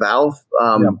at the valve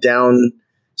down.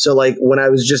 So like when I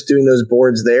was just doing those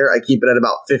boards there, I keep it at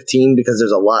about 15 because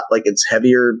there's a lot, like it's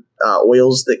heavier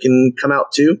oils that can come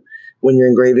out too. When you're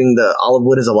engraving, the olive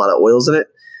wood has a lot of oils in it.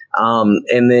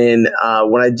 And then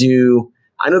when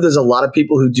I know there's a lot of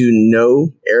people who do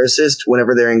no air assist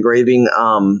whenever they're engraving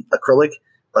acrylic,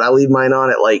 but I leave mine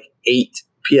on at like 8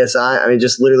 PSI. I mean,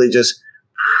 just literally just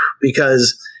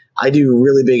because I do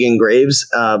really big engraves,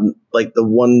 like the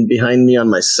one behind me on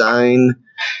my sign,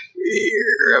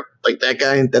 like that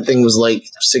guy, that thing was like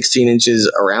 16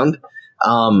 inches around.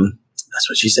 That's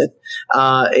what she said.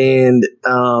 And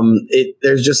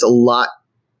there's just a lot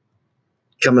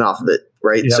coming off of it.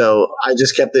 Right. Yep. So I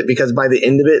just kept it because by the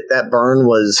end of it, that burn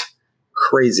was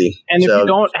crazy. And if you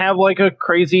don't have like a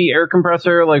crazy air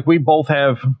compressor, like we both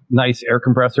have nice air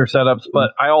compressor setups, but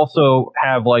I also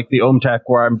have like the OhmTech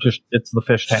where it's the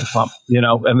fish tank pump,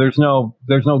 and there's no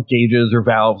gauges or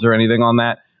valves or anything on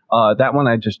that. That one,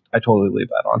 I totally leave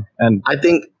that on. And I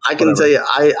think I can tell you,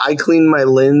 I clean my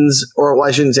lens, or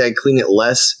I shouldn't say I clean it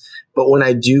less, but when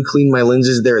I do clean my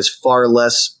lenses, there is far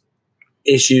less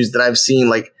issues that I've seen.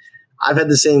 Like, I've had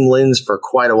the same lens for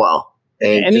quite a while,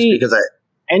 and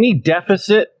any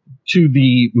deficit to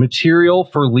the material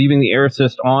for leaving the air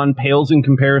assist on pales in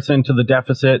comparison to the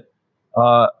deficit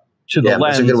to the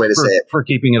lens. That's a good way to say it. For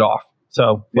keeping it off.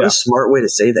 So what a smart way to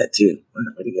say that too.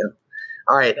 Way to go!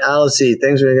 All right, let's see.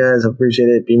 Thanks for you guys. Appreciate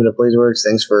it. Beam It Up Blazeworks.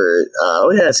 Thanks for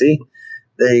see,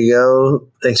 there you go.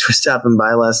 Thanks for stopping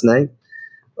by last night.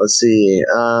 Let's see.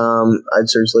 I'd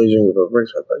search laser and give up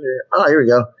bricks. My pleasure. Oh, here we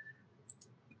go.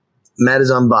 Matt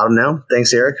is on bottom now.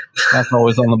 Thanks, Eric. That's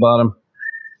always on the bottom.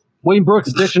 Wayne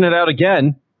Brooks dishing it out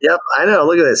again. Yep, I know.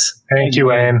 Look at this. Thank you,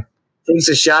 Wayne. Takes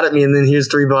a shot at me, and then here's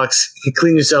 $3. You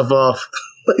clean yourself off.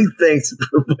 Thanks,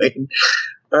 Wayne.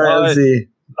 All right, let's see.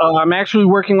 I'm actually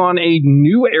working on a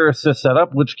new air assist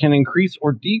setup, which can increase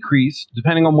or decrease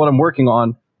depending on what I'm working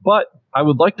on. But I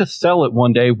would like to sell it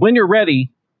one day. When you're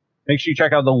ready, make sure you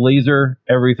check out the Laser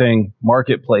Everything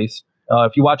Marketplace.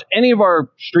 If you watch any of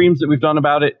our streams that we've done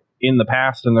about it in the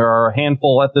past, and there are a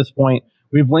handful at this point,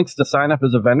 we have links to sign up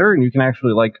as a vendor, and you can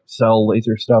actually like sell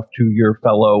laser stuff to your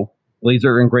fellow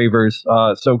laser engravers.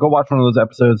 So go watch one of those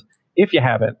episodes if you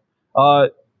haven't.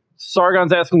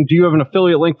 Sargon's asking, do you have an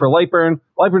affiliate link for LightBurn?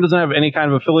 LightBurn doesn't have any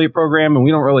kind of affiliate program, and we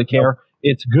don't really care.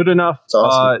 It's good enough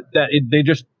that they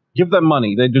just give them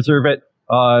money. They deserve it.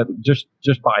 Just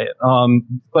buy it.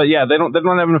 But yeah, they don't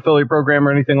have an affiliate program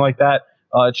or anything like that.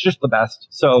 It's just the best.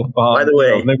 So by the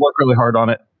way, they work really hard on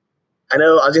it. I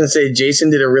know I was going to say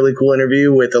Jason did a really cool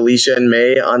interview with Alicia and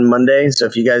May on Monday. So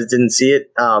if you guys didn't see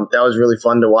it, that was really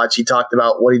fun to watch. He talked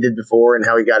about what he did before and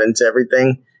how he got into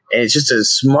everything. And it's just a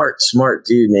smart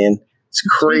dude, man. It's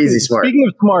crazy smart. Speaking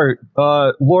of smart,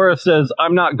 Laura says,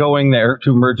 I'm not going there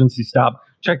to emergency stop.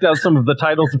 Checked out some of the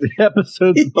titles of the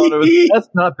episodes and thought it was, that's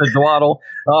not the dwaddle.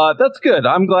 That's good.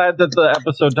 I'm glad that the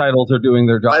episode titles are doing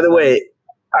their job. By the way,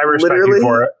 I respect you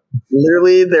for it.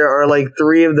 Literally, there are like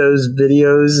 3 of those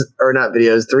videos, or not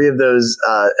videos, 3 of those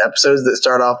episodes that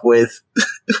start off with,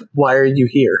 why are you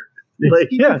here? Like,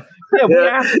 yeah, we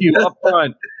asked you up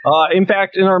front. In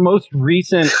fact, in our most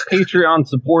recent Patreon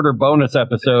supporter bonus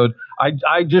episode,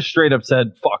 I just straight up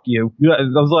said, fuck you. I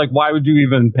was like, why would you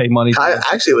even pay money?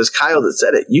 Actually, it was Kyle that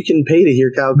said it. You can pay to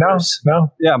hear Kyle curse.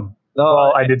 No. Yeah.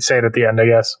 Well, I did say it at the end, I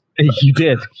guess. You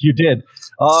did.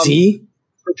 See?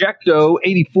 Projecto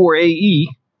 84AE.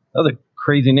 That's a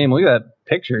crazy name. Look at that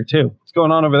picture, too. What's going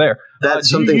on over there? That's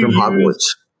something from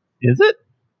Hogwarts. Is it?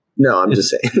 No, I'm just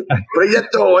saying.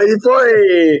 Projecto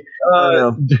 84AE.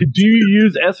 Do you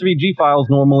use SVG files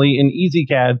normally in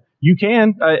EZCAD? You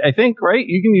can, I think, right?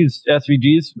 You can use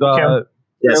SVGs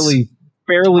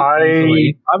fairly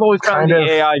easily. I've always found the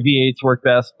AI V8s work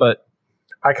best, but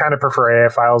I kind of prefer AI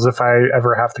files if I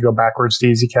ever have to go backwards to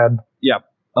EZCAD. Yeah.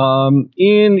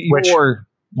 Which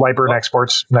LightBurn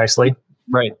exports nicely.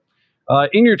 Right.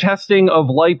 In your testing of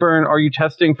LightBurn, are you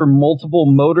testing for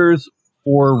multiple motors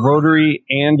for rotary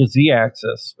and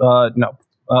Z-axis? No.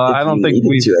 I don't think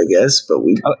we to, I guess, but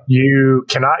you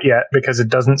cannot yet because it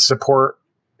doesn't support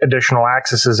additional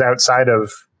axes outside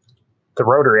of the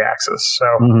rotary axis.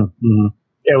 So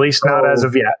at least not as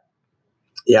of yet.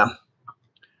 Yeah.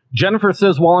 Jennifer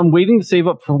says, while I'm waiting to save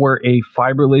up for a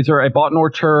fiber laser, I bought an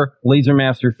Ortur Laser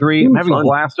Master 3. I'm having a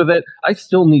blast with it. I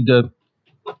still need to...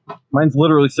 Mine's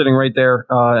literally sitting right there,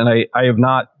 and I have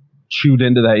not chewed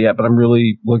into that yet, but I'm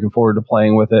really looking forward to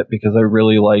playing with it because I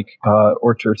really like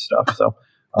Ortur stuff. So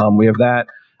we have that.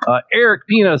 Eric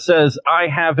Pina says, I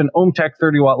have an Ohmtech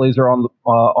 30-watt laser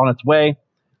on its way.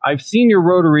 I've seen your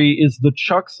rotary is the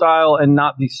Chuck style and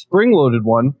not the spring-loaded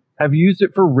one. Have you used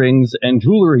it for rings and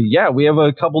jewelry? Yeah, we have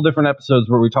a couple different episodes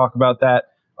where we talk about that.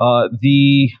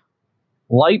 The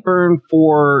LightBurn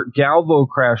for Galvo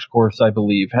Crash Course, I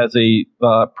believe, has a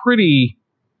pretty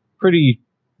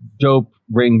dope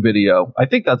ring video. I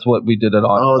think that's what we did it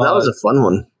on. Oh, that was a fun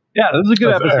one. Yeah, this is a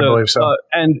good episode. I believe so.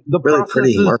 And the really process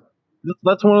pretty, Mark.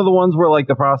 that's one of the ones where like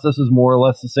the process is more or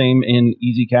less the same in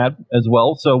EZCAD as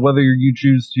well. So whether you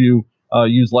choose to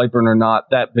use LightBurn or not,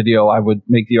 that video I would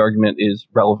make the argument is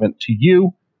relevant to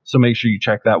you. So make sure you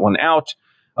check that one out.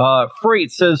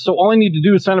 Freight says, so all I need to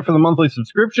do is sign up for the monthly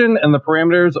subscription and the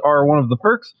parameters are one of the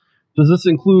perks. Does this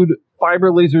include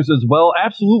fiber lasers as well?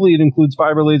 Absolutely, it includes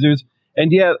fiber lasers.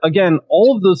 And yeah, again,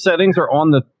 all of those settings are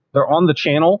on the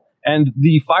channel. And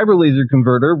the fiber laser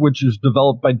converter, which is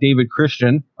developed by David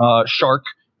Christian, Shark,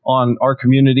 on our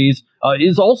communities,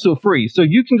 is also free. So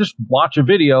you can just watch a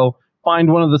video,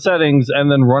 find one of the settings,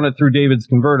 and then run it through David's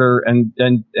converter, and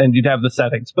you'd have the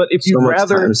settings. But if you'd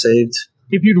rather, time saved.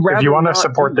 If you want to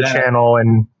support the channel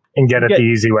and get it the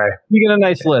easy way, you get a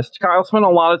nice list. Kyle spent a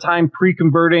lot of time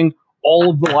pre-converting all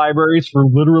of the libraries for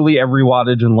literally every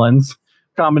wattage and lens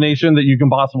combination that you can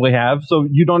possibly have. So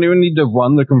you don't even need to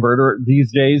run the converter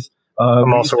these days.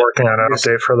 I'm also working on an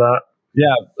update for that.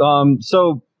 Yeah.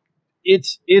 So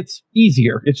it's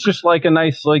easier. It's just like a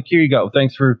nice, like, here you go.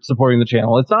 Thanks for supporting the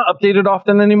channel. It's not updated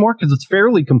often anymore because it's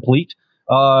fairly complete.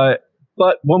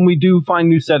 But when we do find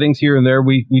new settings here and there,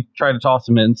 we try to toss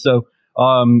them in. So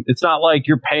it's not like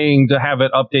you're paying to have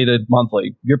it updated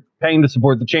monthly. You're paying to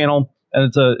support the channel, and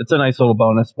it's a nice little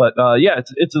bonus. But yeah,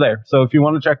 it's there. So if you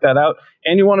want to check that out,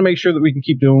 and you want to make sure that we can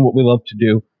keep doing what we love to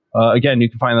do, again, you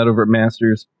can find that over at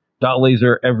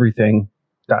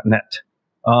masters.lasereverything.net.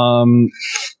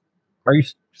 Are you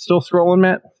still scrolling,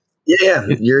 Matt? Yeah,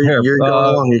 you're going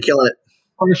along. You're killing it.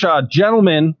 Parshad,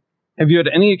 gentlemen, have you had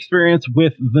any experience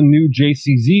with the new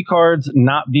JCZ cards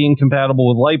not being compatible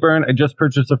with LightBurn? I just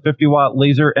purchased a 50-watt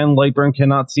laser and LightBurn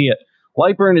cannot see it.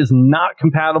 LightBurn is not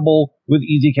compatible with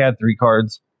EZCAD 3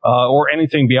 cards or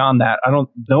anything beyond that. I don't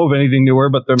know of anything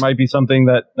newer, but there might be something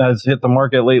that has hit the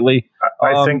market lately.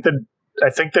 I think the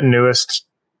newest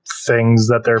things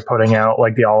that they're putting out,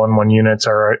 like the all-in-one units,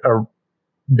 are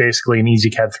basically an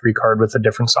EZCAD 3 card with a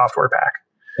different software pack.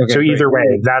 Okay, so either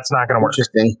way, that's not going to work.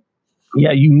 Interesting.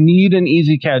 Yeah, you need an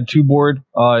EZCAD 2 board.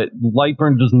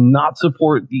 LightBurn does not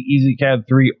support the EZCAD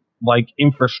 3 like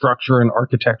infrastructure and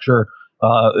architecture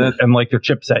and like their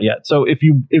chipset yet. So if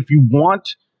you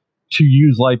want to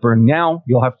use LightBurn now,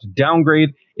 you'll have to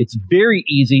downgrade. It's very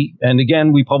easy. And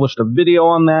again, we published a video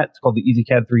on that. It's called the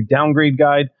EZCAD 3 Downgrade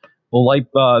Guide. The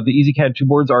EZCAD 2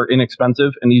 boards are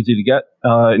inexpensive and easy to get,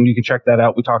 and you can check that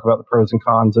out. We talk about the pros and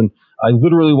cons, and I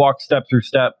literally walk step through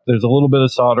step. There's a little bit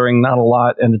of soldering, not a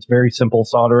lot, and it's very simple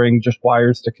soldering, just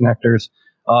wires to connectors.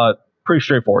 Pretty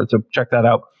straightforward, so check that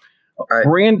out. Right.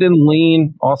 Brandon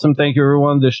Lane, awesome. Thank you,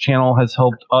 everyone. This channel has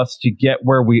helped us to get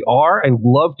where we are. I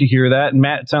love to hear that. And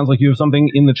Matt, it sounds like you have something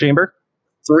in the chamber.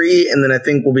 3, and then I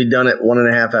think we'll be done at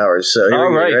 1.5 hours. So here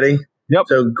we go. Ready? Yep.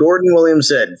 So Gordon Williams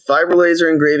said, fiber laser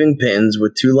engraving pins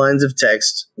with 2 lines of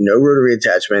text, no rotary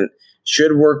attachment,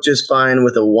 should work just fine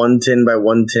with a 110 by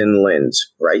 110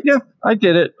 lens, right? Yeah, I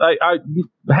did it. I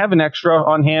have an extra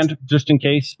on hand just in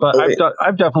case, but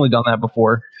I've definitely done that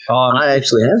before. I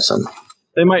actually have some.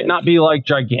 They might not be like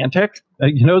gigantic.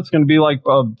 It's going to be like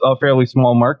a fairly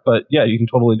small mark, but yeah, you can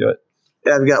totally do it.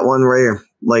 Yeah, I've got one right here.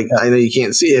 Like, I know you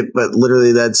can't see it, but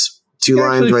literally that's 2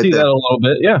 lines right see there. That a little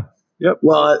bit, yeah. Yep.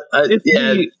 Well, I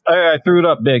threw it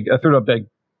up big.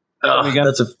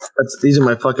 These are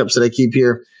my fuck ups that I keep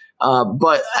here.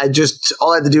 But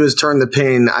all I had to do is turn the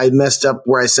pin. I messed up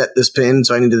where I set this pin,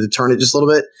 so I needed to turn it just a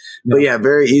little bit. Yeah. But yeah,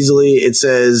 very easily it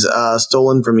says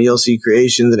stolen from ELC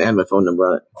Creations, and I had my phone number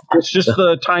on it. It's just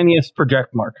the tiniest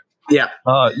project mark. Yeah.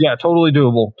 Yeah, totally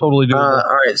doable. Totally doable.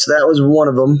 All right, so that was one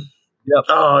of them. Yep.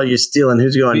 Oh, you're stealing.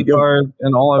 Who's going? Card,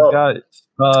 and all I've got.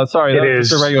 Sorry, that was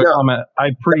just a regular comment.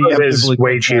 I preemptively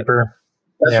way cheaper.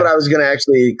 That's what I was going to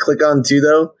actually click on too,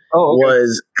 though.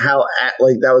 Was how that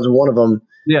was one of them.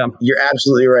 Yeah. You're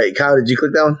absolutely right. Kyle, did you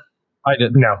click that one? I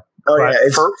did. No. Oh, but yeah.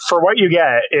 For what you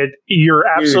get, you're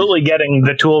absolutely getting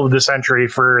the tool of the century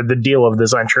for the deal of the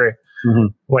century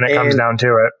when it comes down to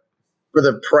it. For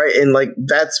the price, and like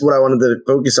that's what I wanted to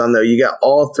focus on, though. You got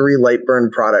all 3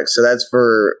 LightBurn products. So that's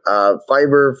for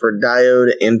fiber, for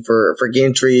diode, and for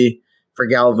gantry, for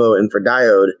Galvo, and for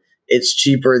diode. It's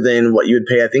cheaper than what you would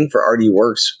pay, I think, for RD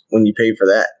Works when you pay for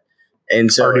that.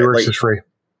 And so RD Works is free.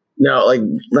 No, like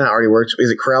not RD Works.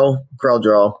 Is it Krell? Krell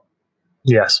Draw.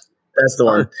 Yes. That's the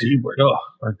one. RD Works.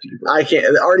 I can't.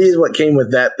 RD is what came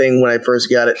with that thing when I first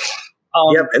got it.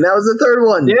 Yep, and that was the 3rd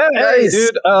one. Yeah, nice. Hey,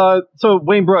 dude. So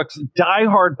Wayne Brooks,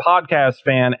 diehard podcast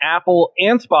fan, Apple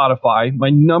and Spotify, my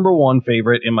 #1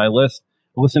 favorite in my list.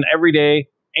 I listen every day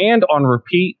and on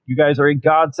repeat. You guys are a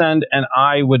godsend, and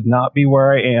I would not be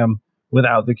where I am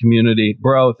without the community.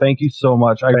 Bro, thank you so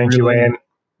much. Thank you, Wayne.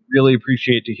 Really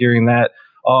appreciate to hearing that.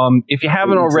 If you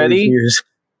haven't already,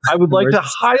 I would like to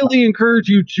highly encourage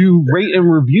you to rate and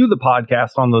review the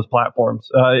podcast on those platforms.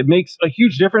 It makes a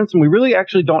huge difference, and we really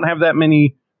actually don't have that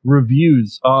many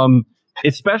reviews,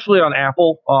 especially on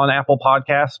Apple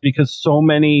Podcasts, because so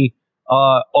many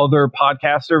other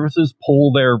podcast services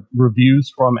pull their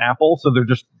reviews from Apple, so they're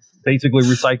just basically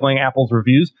recycling Apple's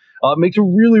reviews. It makes a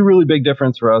really, really big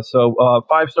difference for us. So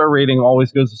 5-star rating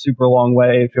always goes a super long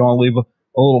way. If you want to leave a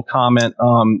little comment,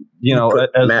 as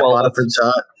Matt well. Botiford's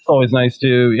hot. It's always nice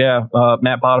too. Yeah,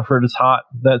 Matt Botiford is hot.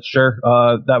 That's sure.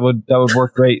 That would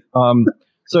work great.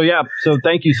 So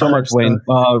thank you so much, Wayne.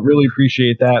 Really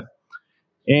appreciate that.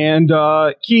 And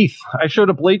Keith, I showed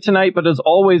up late tonight, but as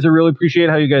always, I really appreciate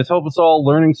how you guys help us all.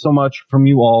 Learning so much from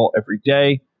you all every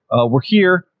day. We're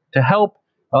here to help.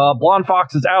 Blonde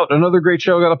Fox is out. Another great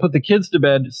show. Got to put the kids to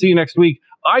bed. See you next week.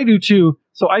 I do too.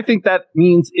 So I think that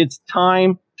means it's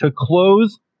time to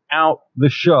close out the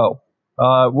show.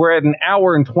 We're at 1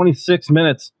 hour and 26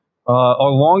 minutes.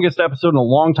 Our longest episode in a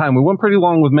long time. We went pretty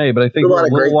long with May, but I think we're a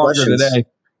little longer today.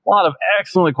 A lot of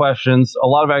excellent questions.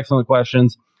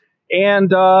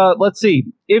 And let's see.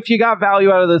 If you got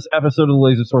value out of this episode of the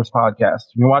Laser Source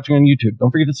Podcast, and you're watching on YouTube,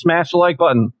 don't forget to smash the like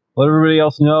button. Let everybody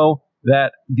else know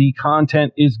that the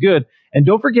content is good. And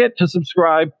don't forget to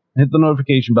subscribe and hit the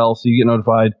notification bell so you get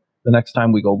notified the next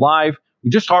time we go live. We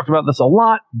just talked about this a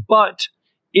lot, but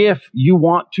if you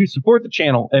want to support the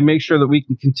channel and make sure that we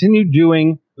can continue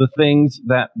doing the things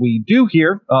that we do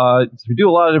here, we do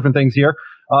a lot of different things here,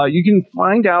 you can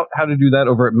find out how to do that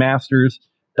over at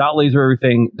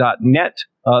masters.lasereverything.net.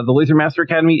 The Laser Master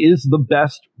Academy is the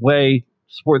best way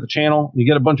to support the channel. You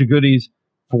get a bunch of goodies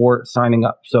for signing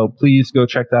up. So please go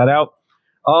check that out.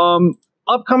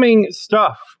 Upcoming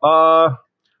stuff. I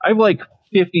have like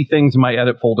 50 things in my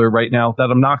edit folder right now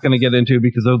that I'm not going to get into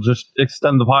because it'll just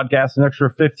extend the podcast an extra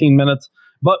 15 minutes.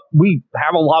 But we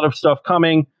have a lot of stuff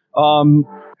coming.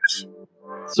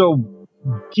 So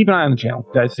keep an eye on the channel,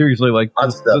 guys. Seriously, like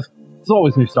there's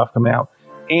always new stuff coming out.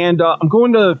 And I'm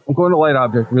going to Light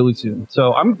Object really soon.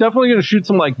 So I'm definitely going to shoot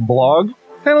some like vlog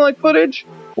kind of like footage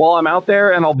while I'm out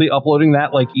there, and I'll be uploading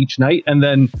that like each night, and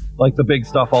then like the big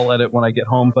stuff I'll edit when I get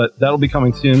home, but that'll be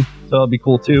coming soon, so that'll be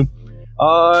cool too.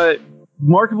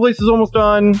 Marketplace is almost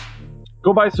done.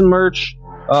 Go buy some merch.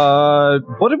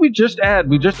 What did we just add?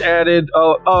 We just added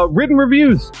written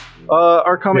reviews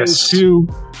are coming to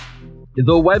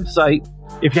the website.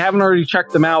 If you haven't already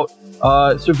checked them out,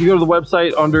 so if you go to the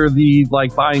website under the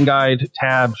like buying guide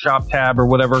tab, shop tab, or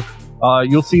whatever,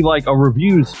 you'll see like a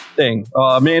reviews thing.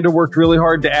 Amanda worked really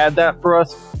hard to add that for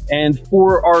us. And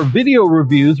for our video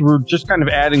reviews, we're just kind of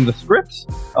adding the scripts.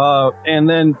 And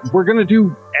then we're going to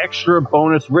do extra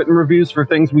bonus written reviews for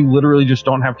things we literally just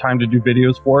don't have time to do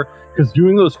videos for. Because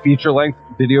doing those feature length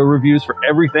video reviews for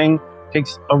everything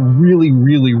takes a really,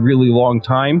 really, really long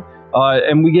time.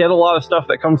 And we get a lot of stuff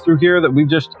that comes through here that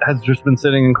has just been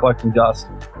sitting and collecting dust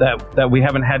that we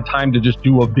haven't had time to just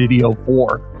do a video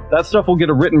for. That stuff will get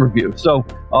a written review. So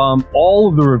all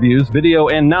of the reviews, video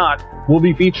and not, will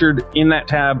be featured in that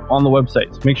tab on the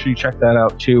website. So make sure you check that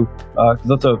out too,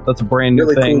 because that's a brand new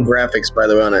thing. Really cool graphics, by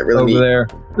the way, on it. Really over neat. There.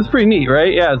 It's pretty neat,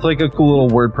 right? Yeah, it's like a cool little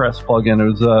WordPress plugin.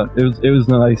 It was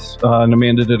nice, and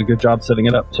Amanda did a good job setting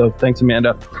it up. So thanks,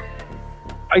 Amanda.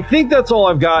 I think that's all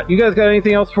I've got. You guys got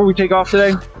anything else before we take off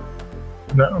today?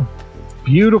 No.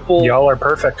 Beautiful. Y'all are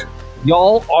perfect.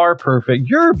 Y'all are perfect.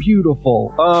 You're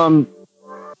beautiful.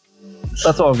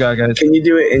 That's all I've got, guys. Can you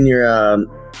do it in your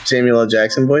Samuel L.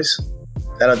 Jackson voice?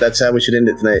 That's how we should end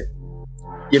it tonight.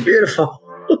 You're beautiful.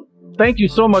 Thank you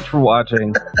so much for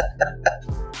watching.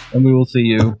 And we will see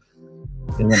you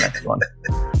in the next one.